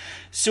case.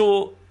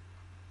 So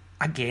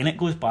again, it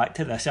goes back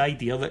to this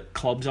idea that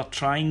clubs are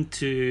trying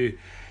to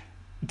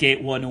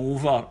get one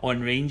over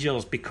on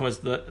Rangers because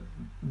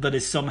there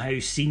is somehow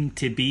seen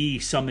to be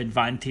some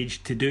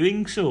advantage to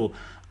doing so.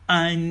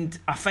 And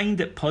I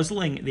find it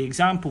puzzling, the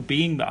example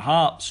being that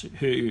Hearts,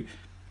 who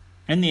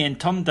in the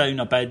end turned down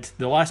a bid,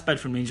 the last bid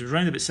from Rangers was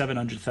around about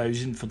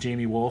 700,000 for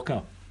Jamie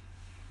Walker,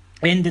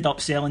 ended up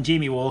selling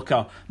Jamie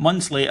Walker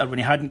months later when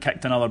he hadn't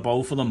kicked another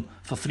ball for them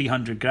for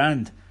 300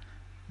 grand.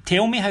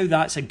 Tell me how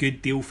that's a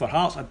good deal for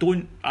Hearts.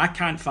 I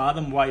can't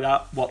fathom why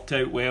that worked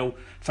out well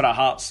for a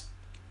Hearts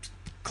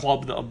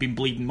club that have been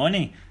bleeding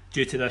money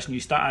due to this new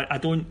start. I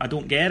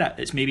don't get it.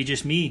 It's maybe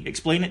just me.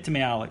 Explain it to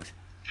me, Alex.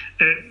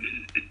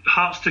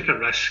 Hearts took a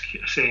risk,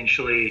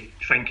 essentially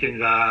thinking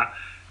that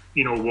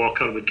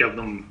Walker would give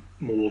them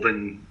more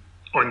than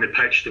on the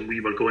pitch than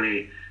we were going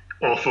to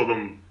offer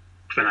them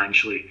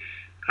financially.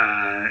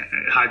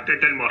 It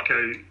didn't work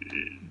out.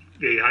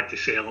 They had to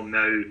sell him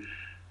now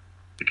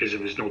because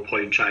there was no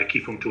point trying to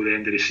keep him till the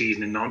end of the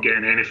season and not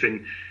getting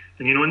anything.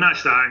 And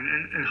that's that.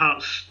 And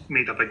Hearts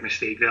made a big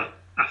mistake there.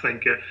 I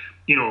think they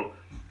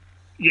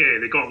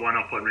got one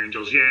up on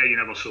Rangers. Yeah, you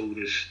never sold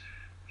us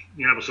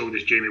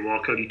Jamie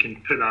Walker. You can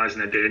put that as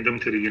an addendum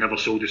to the you never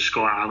sold us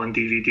Scott Allen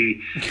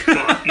DVD.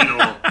 But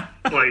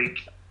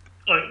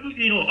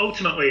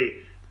ultimately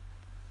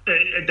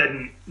it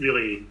didn't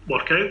really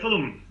work out for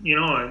them,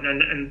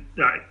 and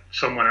that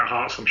someone at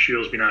Hearts, I'm sure,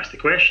 has been asked the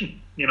question.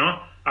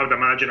 I would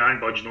imagine Anne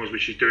Budge knows what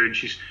she's doing.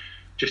 She's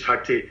just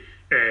had to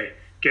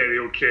get the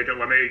old credit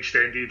limit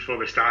extended for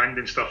the stand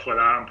and stuff like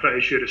that. I'm pretty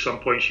sure at some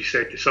point she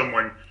said to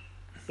someone,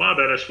 what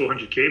about this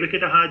 400k we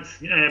could have had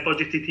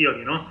budgeted here,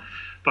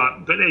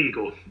 But there you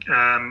go.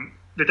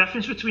 The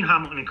difference between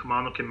Hamilton and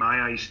Kilmarnock in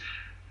my eyes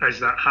is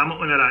that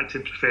Hamilton are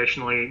acting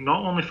professionally,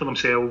 not only for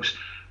themselves,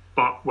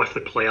 but with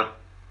the player.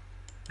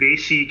 They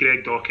see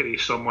Greg Docherty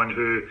as someone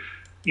who,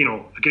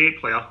 a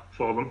great player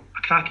for them,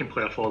 a cracking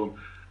player for them,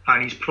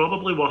 and he's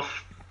probably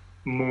worth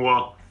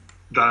more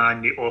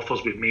than the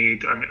offers we've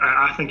made. And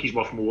I think he's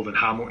worth more than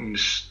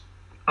Hamilton's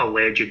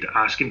alleged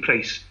asking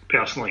price,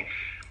 personally.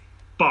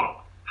 But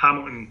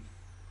Hamilton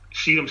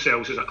see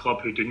themselves as a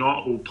club who do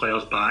not hold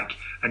players back,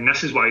 and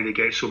this is why they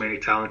get so many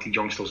talented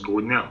youngsters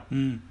going there.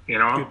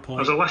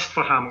 There's a list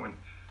for Hamilton.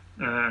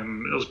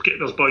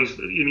 There's boys.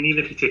 Even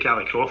if you take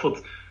Ali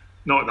Crawford,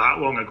 not that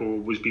long ago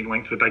was being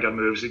linked with bigger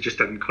moves. It just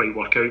didn't quite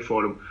work out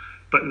for him.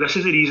 But this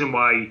is the reason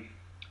why,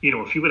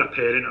 if you were a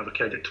parent of a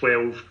kid at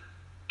 12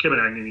 coming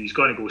in and he's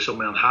going to go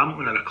somewhere, and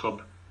Hamilton are a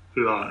club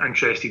who are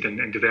interested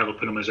in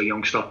developing him as a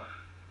youngster,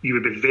 you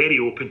would be very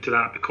open to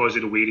that because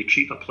of the way they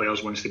treat their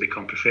players once they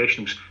become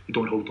professionals. They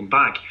don't hold them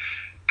back.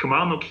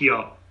 Kilmarnock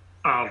here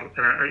are, and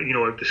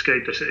I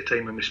described this at the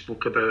time when we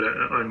spoke about it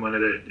on one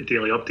of the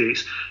daily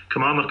updates.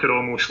 Kilmarnock are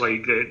almost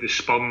like the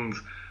spurned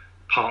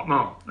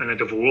partner in a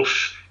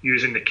divorce,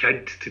 using the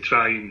kid to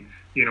try and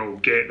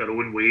get their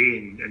own way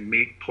and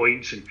make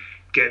points and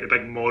get the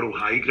big moral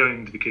high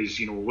ground because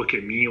look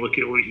at me, look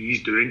at what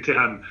he's doing to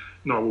him.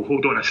 No, well,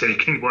 hold on a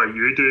second, what are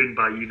you doing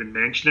by even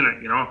mentioning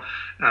it?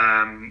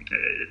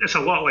 It's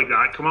a lot like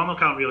that. Kilmarnock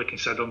can't really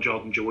consider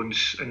Jordan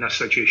Jones in this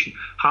situation.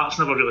 Hearts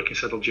never really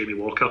considered Jamie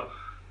Walker.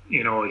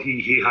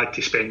 He had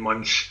to spend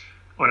months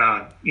on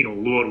a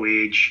lower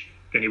wage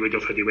than he would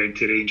have had he went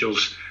to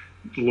Rangers.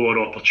 Lower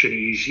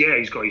opportunities. Yeah,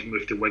 he's got his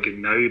move to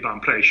Wigan now, but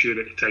I'm pretty sure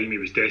at the time he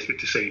was desperate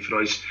to sign for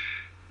us.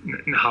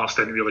 Hearts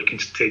didn't really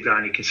take that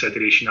into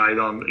consideration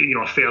either.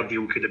 A fair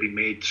deal could have been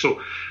made.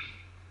 So,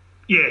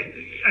 yeah,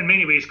 in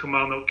many ways,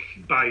 Kilmarnock,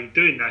 by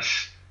doing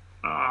this,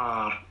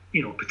 are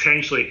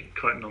potentially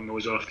cutting their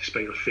nose off to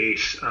spite their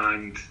face,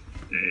 and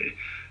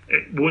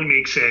it won't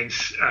make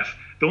sense if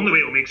the only way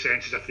it'll make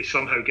sense is if they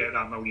somehow get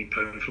that £1 million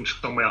from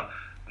somewhere,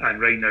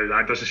 and right now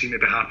that doesn't seem to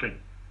be happening.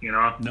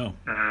 No.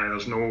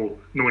 There's no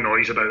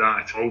noise about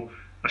that at all.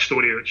 A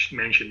story which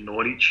mentioned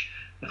Norwich.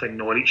 I think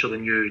Norwich are the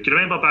new. Do you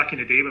remember back in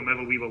the day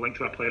whenever we were linked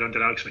to a player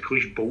under Alex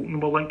McLeish, Bolton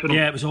were linked to them?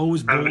 Yeah, it was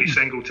always Bolton. Every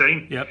single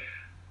time. Yep.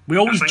 We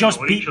always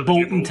just beat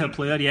Bolton to a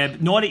player, yeah.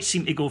 But Norwich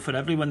seem to go for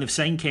everyone. They've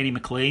signed Kenny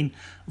McLean,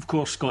 of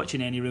course,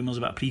 scotching any rumours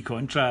about a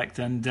pre-contract.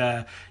 And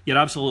you're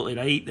absolutely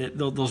right.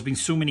 There's been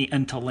so many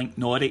interlinked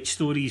Norwich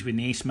stories with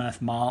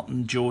Naismith,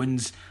 Martin,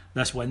 Jones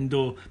this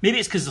window. Maybe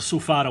it's because they're so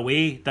far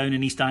away down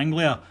in East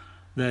Anglia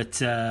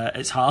that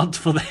it's hard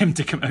for them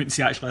to come out and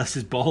say, actually, this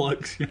is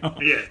bollocks.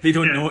 Yeah, they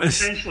don't notice.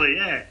 Essentially,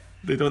 yeah.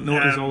 They don't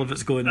notice all of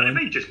it's going on. It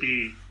might just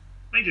be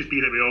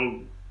that we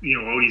all,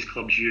 all these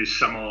clubs use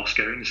similar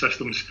scouting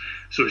systems,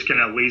 so it's kind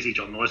of lazy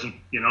journalism,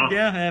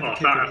 Yeah,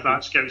 if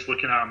that scout's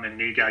looking at them, then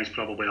they guys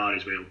probably are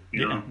as well,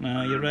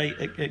 No, you're right.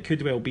 It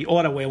could well be,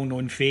 or a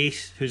well-known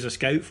face who's a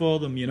scout for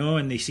them,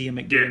 and they see him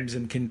at games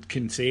and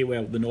can say,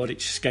 well, the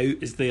Norwich scout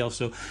is there.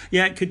 So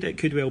yeah, it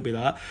could well be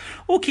that.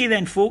 Okay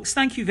then, folks,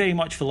 thank you very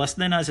much for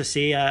listening. As I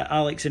say,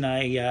 Alex and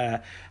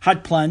I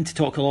had planned to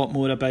talk a lot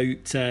more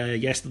about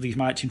yesterday's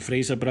match in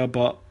Fraserburgh,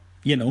 but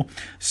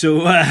so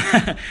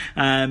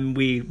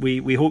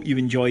we hope you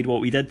enjoyed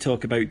what we did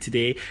talk about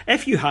today.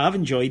 If you have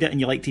enjoyed it and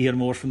you like to hear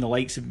more from the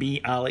likes of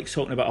me, Alex,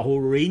 talking about a whole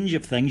range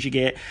of things, you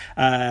get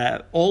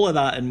all of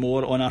that and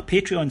more on our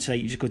Patreon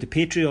site. You just go to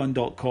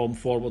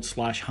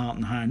patreon.com/Heart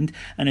and Hand,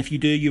 and if you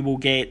do, you will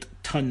get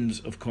tons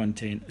of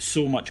content,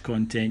 so much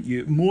content,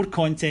 more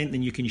content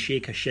than you can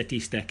shake a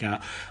shitty stick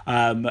at.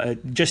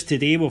 Just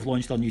today we've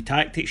launched our new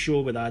tactics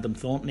show with Adam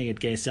Thornton. Had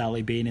guests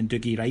Sally Bain and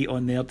Dougie Wright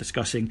on there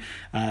discussing,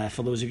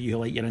 for those of you who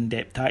like your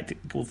in-depth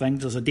tactical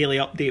things, there's a daily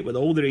update with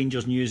all the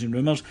Rangers news and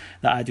rumours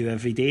that I do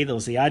every day.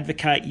 There's the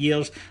Advocate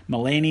years,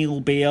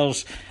 Millennial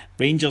Bears,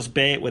 Rangers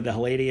Bet with the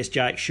hilarious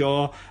Jack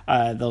Shaw,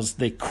 there's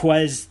the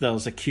quiz,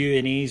 there's the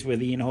Q&As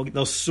with Ian Hogg.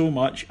 There's so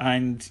much,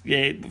 and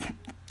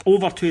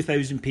over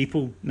 2,000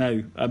 people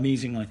now,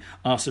 amazingly,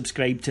 are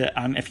subscribed to it.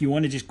 And if you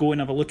want to just go and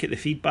have a look at the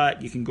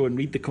feedback, you can go and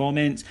read the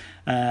comments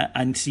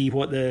and see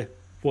what the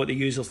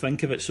users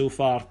think of it so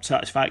far.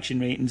 Satisfaction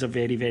ratings are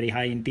very, very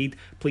high indeed.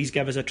 Please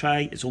give us a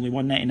try. It's only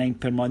 $1.99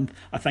 per month.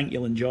 I think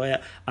you'll enjoy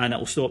it, and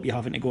it'll stop you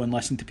having to go and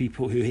listen to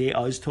people who hate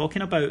us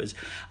talking about us.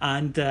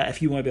 And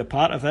if you want to be a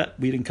part of it,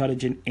 we're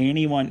encouraging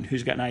anyone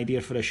who's got an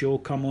idea for a show,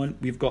 come on.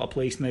 We've got a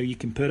place now you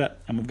can put it,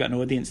 and we've got an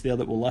audience there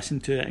that will listen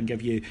to it and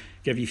give you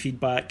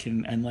feedback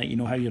and let you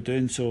know how you're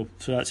doing. So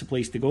that's a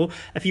place to go.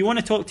 If you want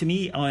to talk to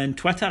me on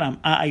Twitter, I'm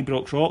at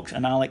IbroxRocks,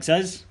 and Alex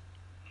is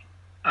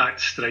at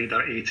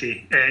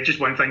Strider80. Just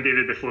one thing,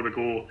 David, before we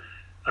go.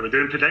 Are we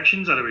doing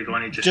predictions, or are we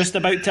going to just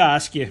about to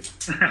ask you?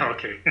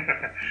 Okay.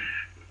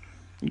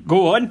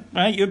 Go on.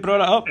 Right, you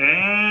brought it up.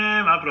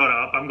 I brought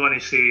it up. I'm going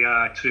to say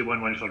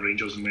 2-1 win for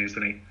Rangers on Wednesday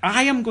night.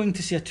 I am going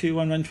to say a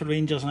 2-1 win for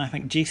Rangers, and I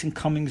think Jason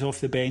Cummings off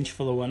the bench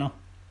for the winner.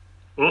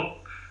 Oh,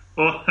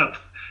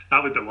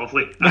 that would be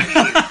lovely.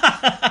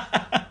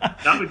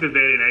 That would be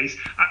very nice.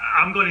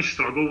 I'm going to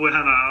struggle with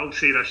him. I'll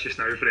say this just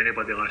now for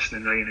anybody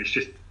listening, right? And it's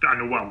just, I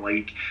know what I'm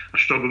like. I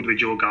struggled with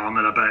Joe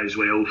Garner a bit as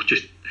well.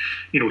 Just,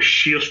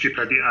 sheer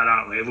stupidity at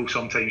that level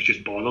sometimes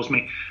just bothers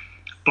me.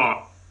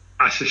 But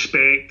I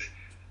suspect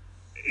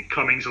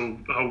Cummings will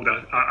hold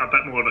a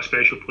bit more of a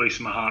special place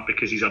in my heart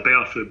because he's a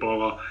better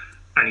footballer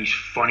and he's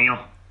funnier.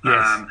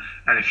 Yes.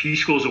 And if he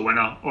scores a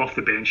winner off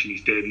the bench in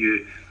his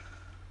debut,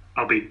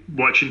 I'll be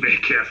watching very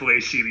carefully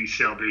to see these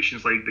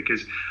celebrations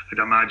because I'd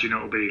imagine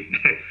it'll be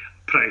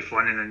pretty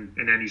fun,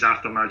 and then his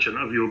after-match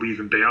interview will be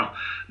even better.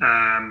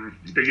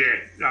 But yeah,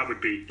 that would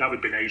be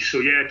nice.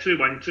 So yeah,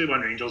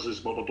 2-1 Rangers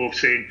is what we're both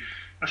saying.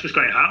 That's what's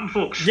going to happen,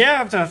 folks.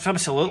 Yeah,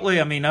 absolutely.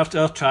 I mean, our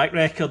track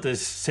record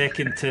is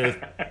second to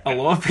a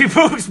lot of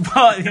people's,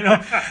 but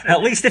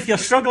at least if you're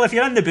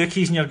in the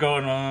bookies and you're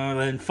going, oh,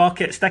 then fuck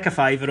it, stick a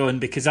 £5 on,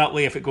 because that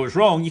way if it goes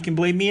wrong, you can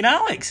blame me and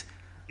Alex.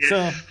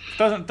 Yes.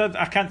 So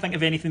I can't think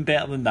of anything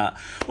better than that.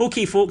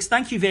 Okay, folks,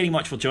 thank you very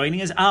much for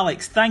joining us.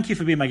 Alex, thank you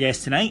for being my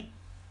guest tonight.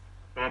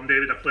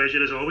 David, a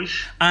pleasure as always.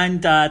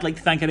 And I'd like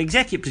to thank our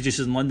executive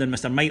producers in London,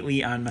 Mr.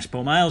 Mitely and Miss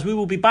Paul Miles. We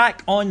will be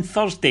back on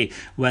Thursday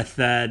with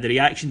the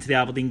reaction to the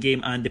Aberdeen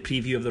game and the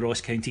preview of the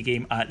Ross County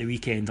game at the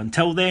weekend.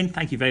 Until then,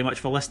 thank you very much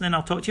for listening.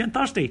 I'll talk to you on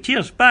Thursday.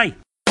 Cheers, bye.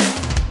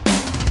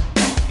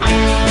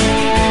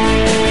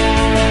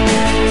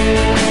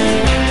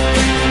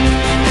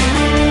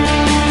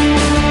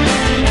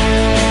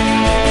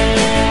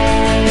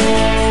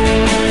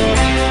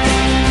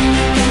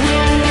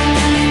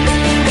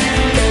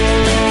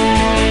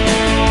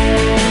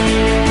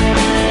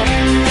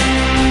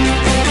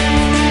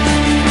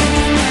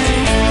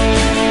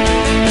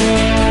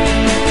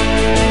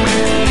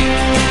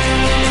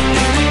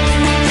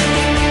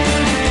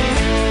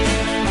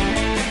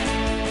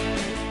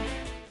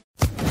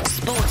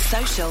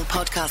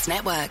 Podcast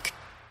Network.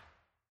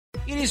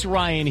 It is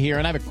Ryan here,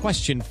 and I have a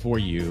question for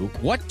you.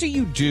 What do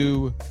you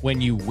do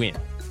when you win?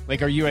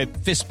 Like, are you a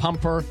fist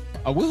pumper,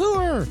 a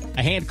woohooer,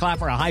 a hand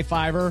clapper, a high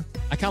fiver?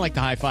 I kind of like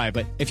the high five,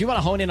 but if you want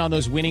to hone in on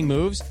those winning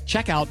moves,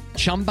 check out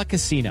Chumba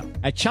Casino.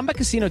 At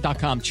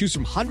ChumbaCasino.com, choose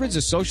from hundreds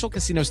of social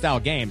casino-style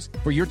games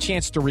for your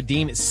chance to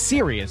redeem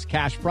serious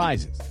cash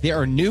prizes. There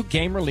are new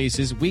game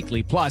releases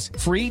weekly, plus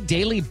free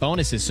daily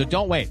bonuses, so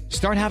don't wait.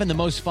 Start having the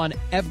most fun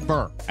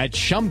ever at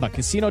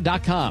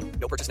ChumbaCasino.com.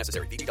 No purchase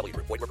necessary. VGW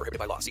Group. Void where prohibited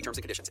by law. See terms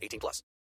and conditions. 18+.